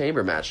gets in the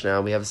chamber match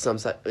now? We have some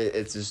side.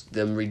 It's just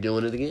them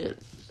redoing it again.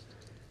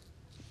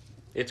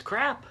 It's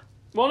crap.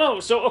 Well, no.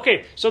 So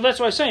okay. So that's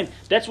what I was saying.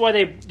 That's why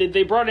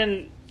they brought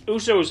in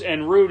Usos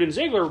and Rude and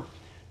Ziggler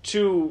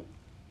to,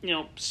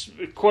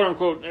 quote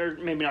unquote, or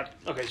maybe not.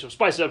 Okay, so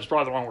spice it up is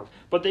probably the wrong word.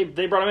 But they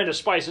brought them in to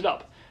spice it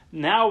up.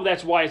 Now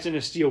that's why it's in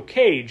a steel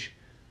cage,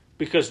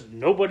 because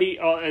nobody.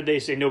 They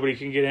say nobody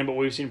can get in, but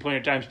we've seen plenty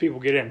of times people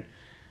get in.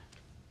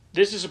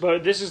 This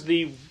is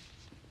the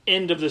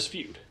end of this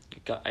feud.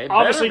 It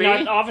Obviously better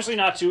be. not. Obviously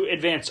not to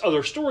advance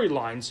other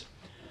storylines,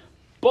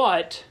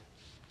 but.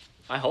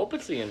 I hope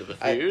it's the end of the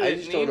I feud.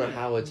 just don't know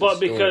how it's But a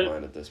because-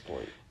 storyline at this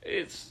point.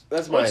 It's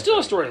That's Well, my it's still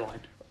a thing. storyline.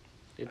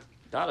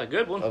 not a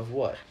good one. Of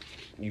what?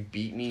 You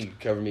beat me, you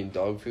cover me in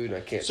dog food, and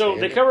I can't So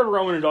stand they it? covered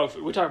Roman in dog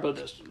food. We talked about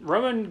this.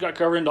 Roman got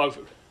covered in dog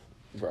food.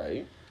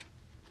 Right.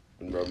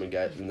 And Roman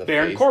got in the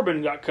Baron face.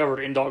 Corbin got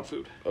covered in dog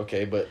food.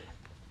 Okay, but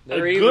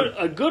They're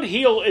A good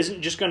heel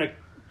isn't just going to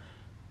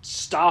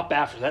stop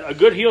after that. A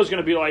good heel is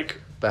going to be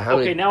like, But how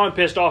okay, many- now I'm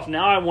pissed off.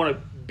 Now I want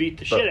to beat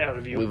the but shit out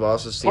of you. we've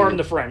also seen... Pardon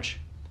the French.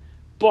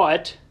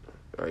 But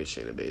All right,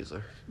 Shayna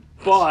Baszler.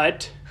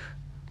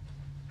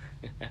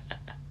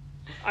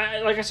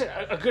 like I said,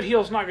 a good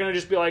heel is not going to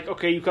just be like,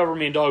 okay, you cover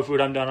me in dog food,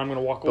 I'm done, I'm going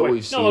to walk But away.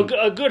 we've No, seen-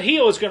 a good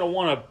heel is going to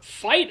want to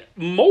fight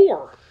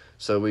more.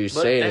 So what you're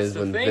But saying that's is the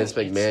when thing, Vince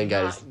McMahon it's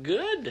got not his...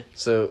 good.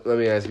 So let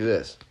me ask you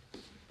this.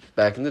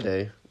 Back in the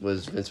day,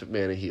 was Vince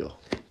McMahon a heel?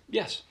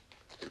 Yes.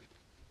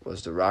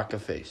 Was The Rock a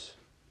face?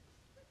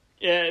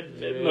 Yeah,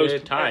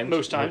 most times.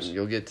 Most times.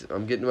 I'm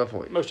getting to my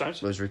point. Most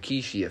times. Was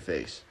Rikishi a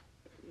face?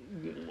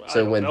 I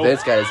So don't when know.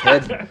 Vince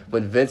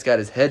got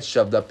his head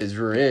shoved up his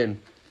rear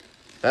end,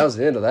 that was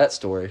the end of that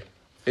story.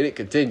 He didn't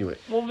continue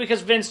it. Well,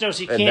 because Vince knows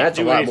he And can't that's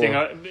a do lot anything.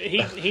 more.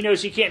 He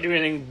knows he can't do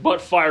anything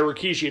but fire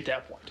Rikishi at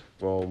that point.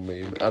 Well,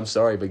 man, I'm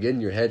sorry, but getting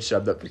your head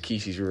shoved up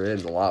Rikishi's rear end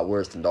is a lot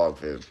worse than dog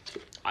food.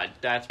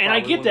 That's And I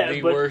probably get one that, of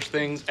the but- worst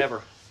things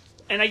ever.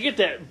 And I get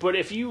that, but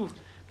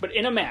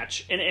in a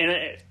match,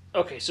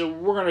 okay, so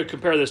we're going to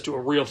compare this to a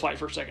real fight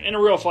for a second. In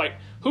a real fight,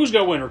 who's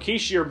going to win,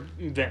 Rikishi or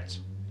Vince?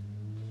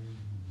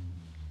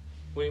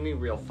 What do you mean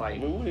real fight?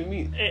 What do you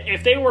mean?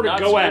 If they were to Not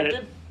go at scripted?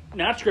 it,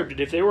 not scripted.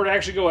 If they were to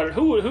actually go at it,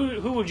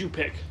 who would you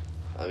pick,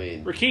 I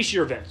mean, Rikishi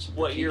or Vince?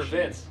 What year,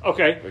 Vince?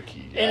 Okay,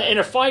 Rikishi. in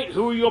a fight,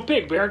 who are you going to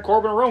pick, Baron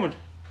Corbin or Roman?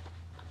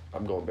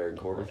 I'm going Baron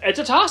Corbin. It's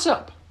a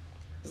toss-up.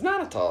 It's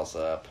not a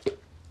toss-up.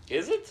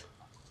 Is it?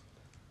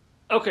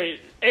 Okay,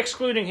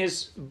 excluding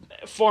his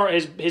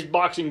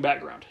boxing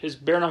background, his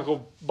bare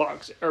knuckle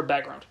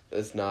background.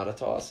 It's not a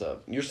toss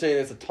up. You're saying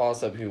it's a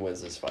toss up who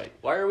wins this fight.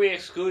 Why are we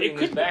excluding It his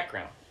could be.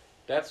 background?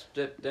 That's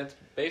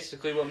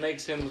basically what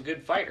makes him a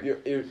good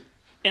fighter.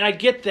 And I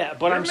get that,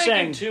 but You're I'm making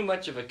saying too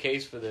much of a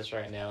case for this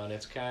right now, and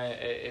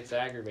it's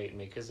aggravating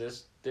me because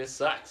this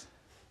sucks.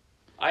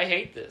 I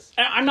hate this.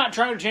 I'm not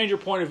trying to change your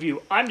point of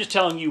view. I'm just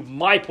telling you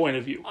my point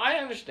of view. I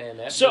understand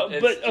that. So,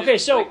 it's but just okay,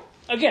 so like-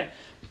 again,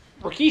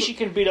 Rikishi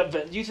can beat up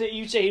Vince. You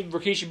say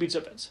Rikishi beats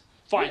up Vince.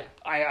 Fine, Yeah.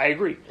 I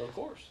agree. of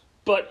course.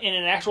 But in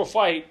an actual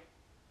fight,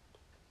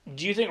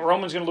 do you think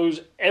Roman's going to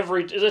lose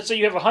every? Let's say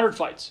you have 100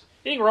 fights.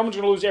 Do you think Roman's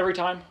going to lose every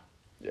time?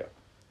 Yeah.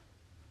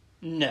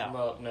 No.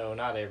 Well, no,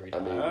 not every I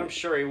time. mean, I'm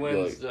sure he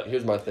wins. Look,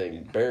 here's my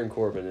thing. Baron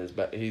Corbin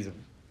he's a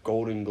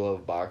Golden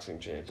Glove boxing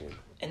champion.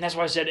 And that's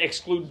why I said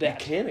exclude You that.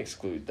 can't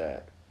exclude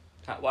that.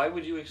 Why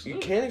would you exclude? You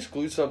can't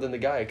exclude something the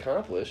guy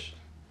accomplished.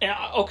 And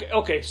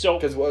okay, so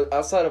Because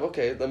outside of, let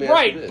me ask you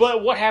right, this.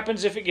 but what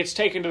happens if it gets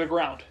taken to the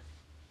ground?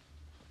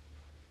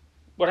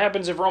 What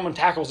happens if Roman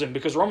tackles him?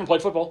 Because Roman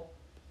played football.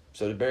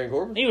 So did Baron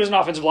Corbin? He was an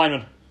offensive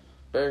lineman.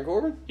 Baron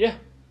Corbin? Yeah,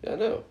 Yeah, I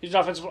know. he's an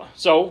offensive.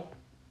 So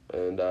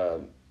And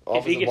If he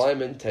offensive gets-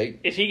 linemen take...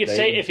 if he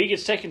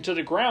gets taken to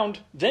the ground,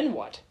 then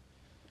what?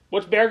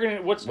 What's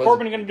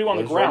Corbin going to do on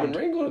the What's ground? Roman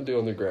Reigns going to do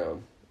on the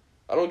ground?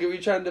 I don't get what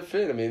you're trying to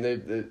defend. I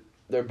mean,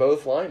 they're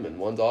both linemen.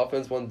 One's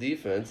offense, one's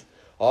defense.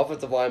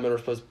 Offensive linemen are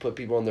supposed to put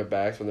people on their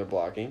backs when they're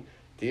blocking.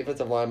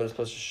 Defensive linemen are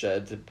supposed to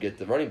shed to get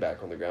the running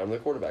back on the ground and the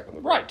quarterback on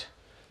the ground. Right.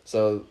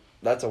 So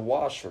that's a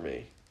wash for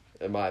me,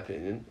 in my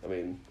opinion. I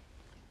mean,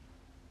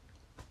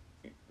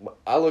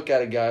 I look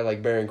at a guy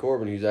like Baron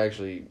Corbin who's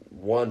actually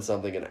won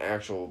something in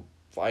actual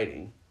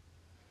fighting.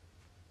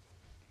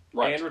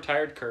 Right. And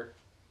retired Kurt.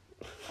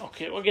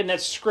 Okay. Well, again,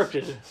 that's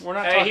scripted. We're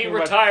not Hey, talking he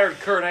about. retired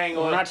Kurt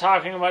Angle. We're not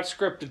talking about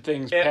scripted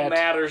things, It Pat.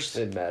 matters.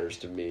 It matters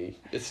to me.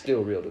 It's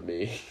still real to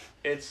me.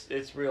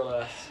 It's real to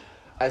us.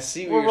 I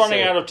see what We're you're running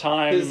saying. out of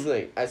time. Here's the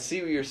thing. I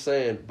see what you're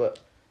saying, but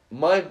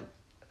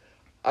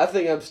I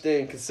think I'm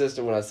staying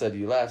consistent with what I said to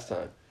you last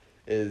time.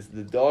 Is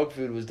the dog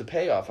food was the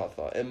payoff, I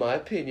thought. In my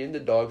opinion, the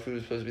dog food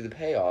was supposed to be the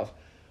payoff.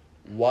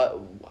 Why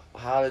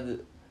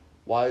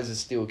is it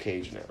steel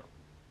cage now?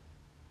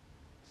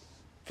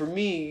 For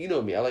me, you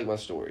know me, I like my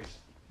stories.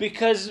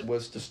 Because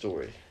What's the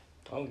story?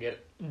 I don't get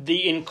it.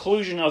 the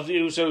inclusion of the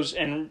Usos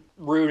and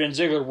Rude and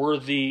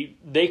Ziggler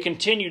they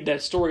continued that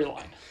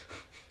storyline.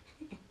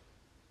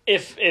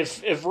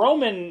 If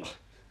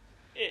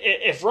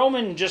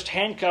Roman just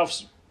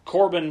handcuffs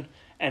Corbin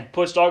and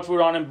puts dog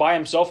food on him by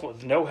himself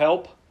with no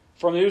help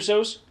from the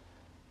Usos,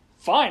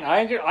 fine.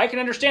 I can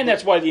understand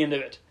that's why the end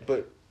of it.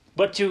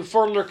 But to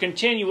further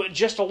continue it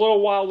just a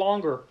little while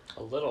longer.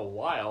 A little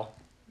while.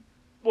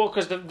 Well,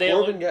 because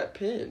Corbin got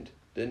pinned,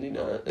 didn't he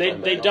not?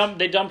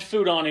 they dumped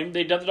food on him.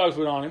 They dumped the dog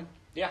food on him.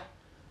 Yeah.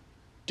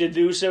 Did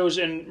the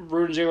Usos and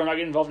Rude and Ziggler not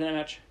get involved in that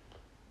match?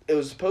 It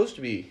was supposed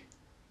to be,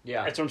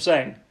 Yeah. That's what I'm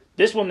saying.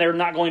 This one they're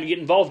not going to get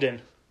involved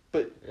in.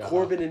 but Yeah.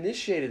 Corbin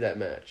initiated that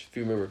match, if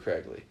you remember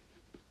correctly.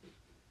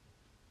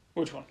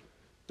 Which one?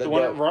 That The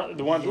one dog- at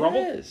the one at the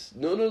Rumble? Yes.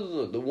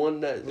 No. The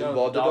one that No,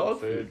 involved the dog dog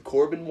food. food.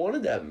 Corbin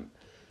wanted them.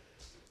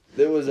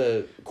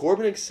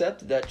 Corbin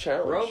accepted that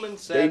challenge. Roman they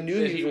said knew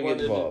that he he was going to wanted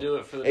get to involved. do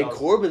it for the and dog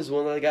Corbin's the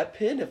one that got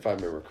pinned, if I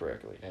remember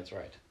correctly. That's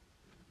right.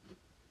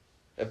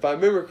 If I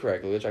remember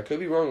correctly, which I could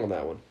be wrong on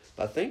that one.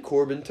 I think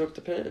Corbin took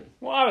the pin.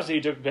 Well, obviously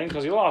he took the pin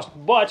because he lost,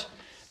 but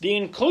the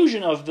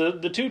inclusion of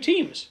the two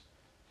teams.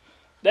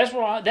 That's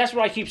what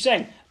I keep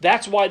saying.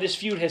 That's why this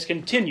feud has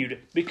continued,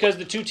 because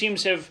the two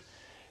teams have.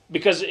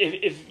 Because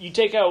if you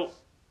take out,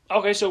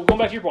 okay, so going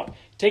back to your point,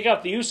 take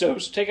out the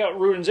Usos, take out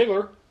Rude and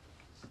Ziggler,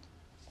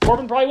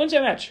 Corbin probably wins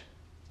that match.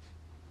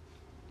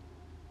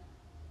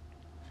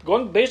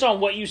 Going based on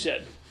what you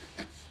said.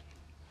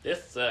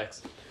 This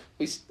sucks.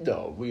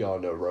 We all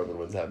know Roman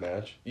wins that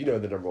match. You know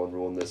the number one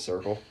rule in this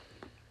circle.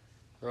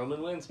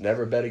 Roman wins.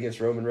 Never bet against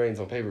Roman Reigns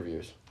on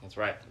pay-per-views. That's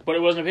right. But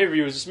it wasn't a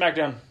pay-per-view, it was a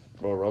SmackDown.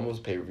 Well, Roman was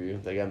pay-per-view.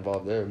 They got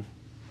involved then.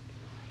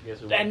 Guess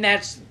who And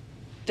won?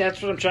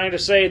 that's what I'm trying to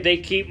say. They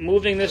keep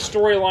moving this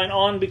storyline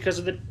on because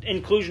of the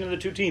inclusion of the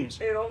two teams.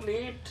 They don't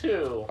need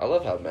to. I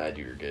love how mad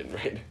you're getting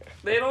right now.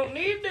 They don't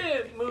need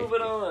to move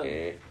it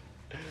on.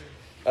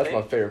 That's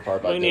my favorite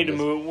part about We need to this.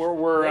 move.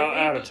 We're They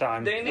out need of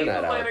time. They need to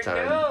not out let of it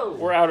time. go.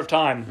 We're out of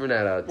time. We're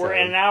not out of time. We're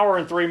in an hour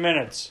and 3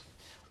 minutes.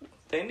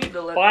 They need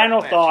to let Final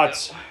that match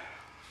thoughts. go.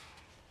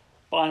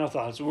 Final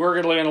thoughts. We're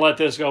going to let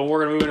this go. We're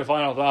going to move into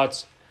final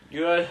thoughts.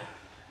 Good.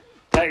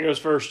 Pat goes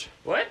first.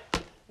 What?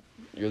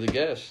 You're the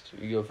guest.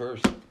 You go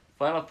first.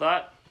 Final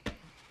thought? I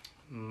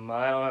don't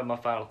have my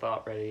final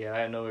thought ready yet. I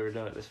didn't know we were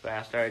doing it this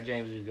fast. All right,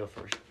 James, you go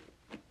first.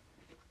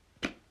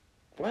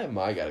 Why am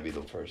I got to be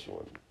the first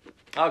one?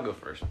 I'll go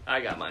first. I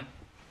got mine.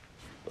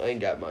 I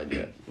ain't got mine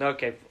yet.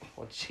 Okay.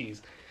 Well,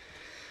 jeez.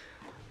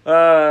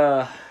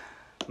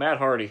 Matt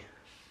Hardy.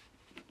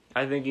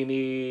 I think he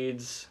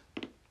needs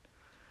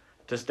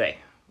to stay.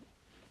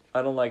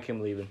 I don't like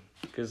him leaving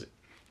because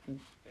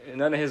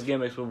none of his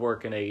gimmicks would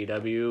work in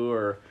AEW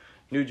or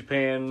New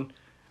Japan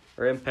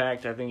or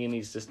Impact, I think he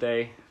needs to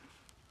stay.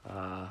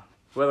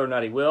 Whether or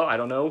not he will, I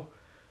don't know.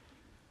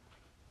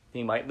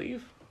 He might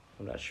leave.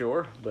 I'm not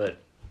sure, but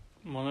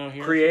Well, no,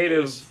 here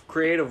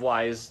creative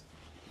wise,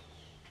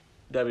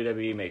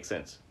 WWE makes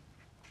sense.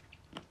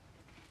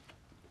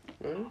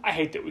 I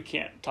hate that we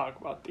can't talk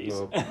about these.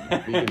 Well,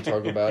 we can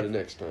talk about it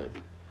next time.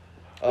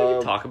 We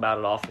can talk about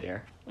it off the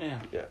air. Yeah.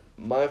 Yeah.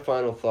 My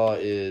final thought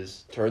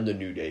is turn the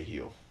New Day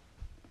heel.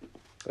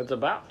 It's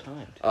about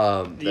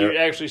time. You're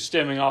actually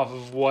stemming off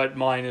of what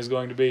mine is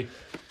going to be.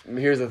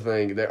 Here's the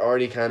thing. They're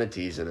already kind of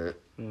teasing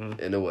it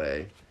in a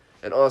way.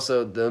 And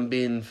also, them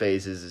being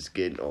faces is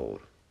getting old.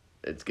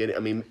 It's getting. I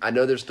mean, I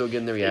know they're still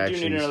getting the They reactions.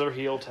 do need another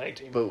heel tag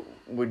team. But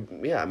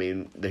I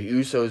mean, the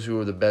Usos, who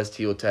are the best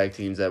heel tag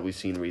teams that we've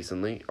seen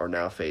recently, are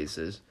now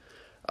faces,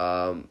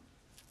 and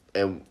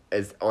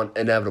it's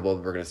inevitable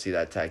that we're going to see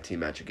that tag team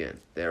match again.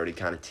 They already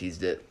kind of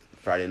teased it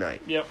Friday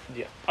night. Yep.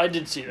 Yeah. I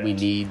did see that. We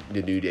need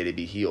the New Day to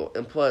be heel,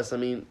 and plus, I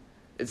mean,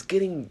 it's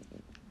getting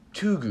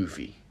too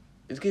goofy.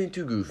 It's getting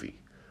too goofy.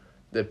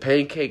 The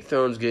Pancake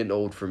Throne's getting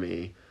old for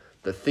me.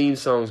 The theme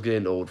song's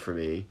getting old for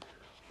me.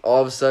 All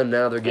of a sudden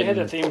now they're They getting.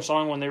 had a theme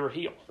song when they were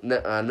heel.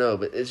 I know,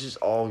 but it's just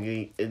all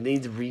it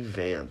needs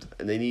revamped,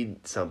 and they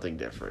need something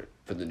different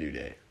for the New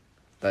Day.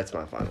 That's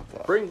my final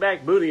thought. Bring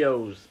back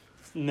Bootios.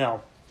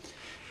 No.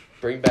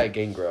 Bring back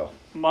Gangrel.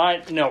 My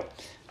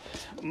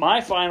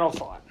final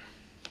thought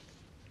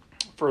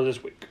for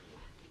this week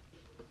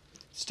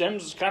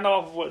stems kind of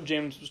off of what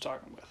James was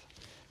talking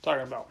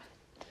about.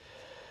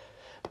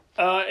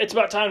 It's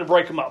about time to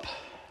break them up.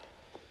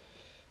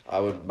 I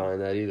wouldn't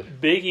mind that either.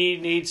 Big E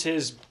needs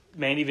his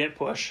main event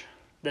push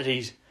that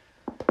he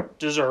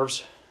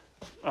deserves.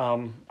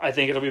 I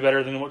think it'll be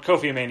better than what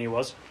Kofi Mania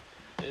was.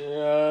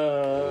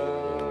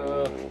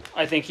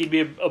 I think he'd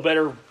be a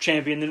better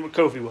champion than what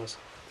Kofi was.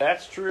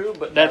 That's true,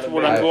 but That's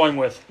what I'm going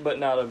with. But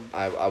not a.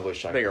 I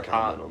wish I bigger could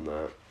comment on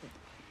that.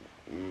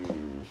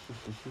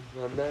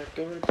 I'm not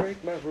going to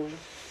break my rule.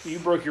 You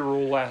broke your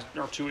rule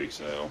 2 weeks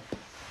ago.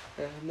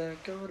 I'm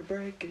not going to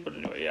break it. But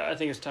anyway, yeah, I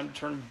think it's time to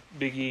turn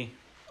Big E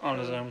on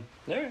his own.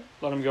 There.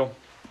 Let him go.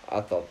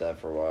 I thought that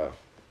for a while.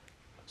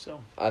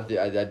 So I do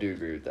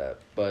agree with that,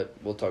 but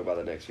we'll talk about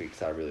it next week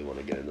because I really want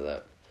to get into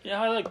that.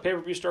 yeah, I like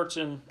pay-per-view starts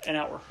in an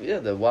hour. Yeah,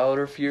 the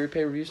Wilder Fury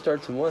pay-per-view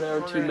starts in 1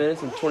 hour, 2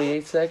 minutes, and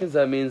 28 seconds.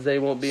 That means they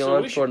won't be So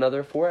on we for should-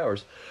 another 4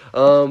 hours.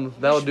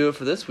 That'll do it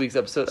for this week's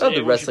episode of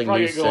the we Wrestling should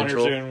probably News get going here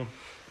Central. soon.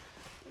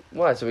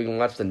 Why? So we can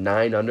watch the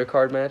 9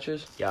 undercard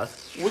matches?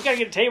 Yes. We gotta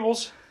get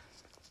tables.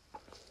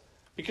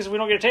 Because if we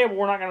don't get a table,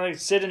 we're not gonna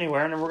sit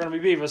anywhere, and then we're gonna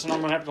be Beavis, and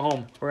I'm gonna have to go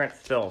home. We're going to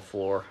fill the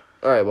floor.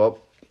 All right, well,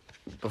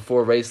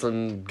 before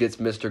Raceland gets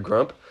Mr.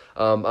 Grump,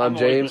 I'm always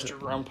James. Mr.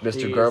 Grump.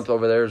 Mr. He Grump is.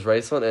 over there is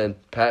Raceland,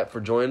 and Pat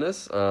for joining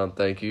us.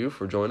 Thank you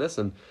for joining us.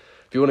 And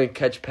if you want to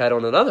catch Pat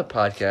on another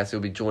podcast, he'll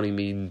be joining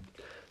me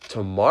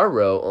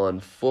tomorrow on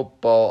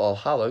Football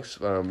Alcoholics.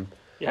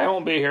 Yeah, I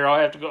won't be here. I'll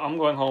have to go. I'm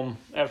going home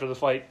after the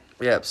fight.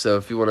 Yeah, so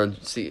if you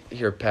want to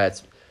hear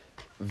Pat's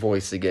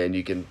voice again,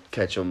 you can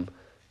catch him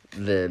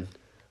then.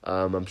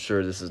 I'm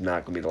sure this is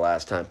not going to be the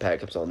last time Pat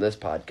comes on this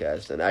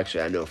podcast, and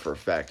actually I know for a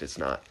fact it's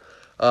not.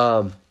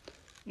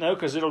 No,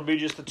 because it'll be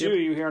just the two of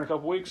you here in a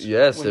couple weeks.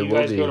 Yes, when it you will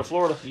guys be. go to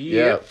Florida.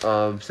 Yeah,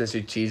 since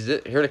you teased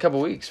it, here in a couple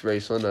weeks,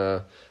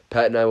 Raceland,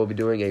 Pat and I will be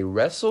doing a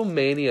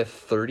WrestleMania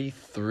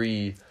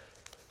 33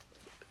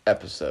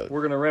 episode.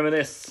 We're going to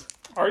reminisce.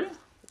 Are you?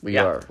 We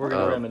are. We're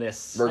going to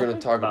reminisce. We're gonna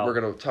talk. about- We're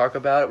gonna talk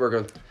about it. We're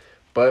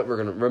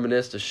gonna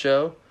reminisce the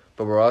show,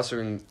 but we're also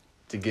going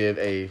to give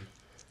a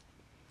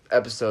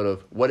episode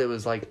of what it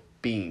was like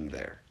being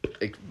there,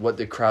 what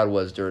the crowd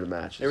was during the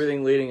matches.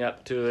 Everything leading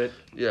up to it.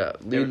 Yeah,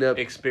 leading up.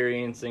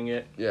 Experiencing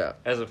it. Yeah,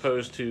 As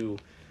opposed to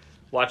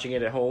watching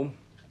it at home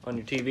on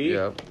your TV.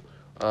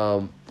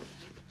 yeah.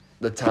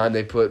 The time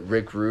they put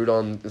Rick Rude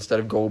on instead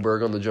of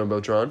Goldberg on the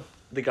jumbotron.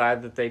 The guy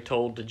that they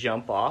told to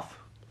jump off.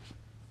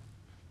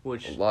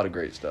 Which A lot of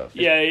great stuff.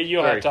 Yeah,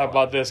 you'll have very to talk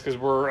fun. about this because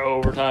we're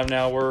overtime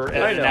now. We're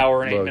at I an know.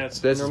 hour and 8 Look, minutes.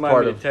 this is remind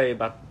part me of. to tell you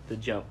about the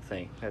jump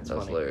thing. That's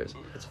funny. hilarious.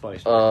 It's a funny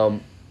story.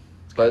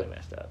 It's But kinda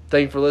messed up.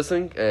 thank you for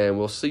listening, and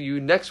we'll see you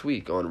next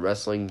week on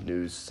Wrestling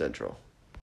News Central.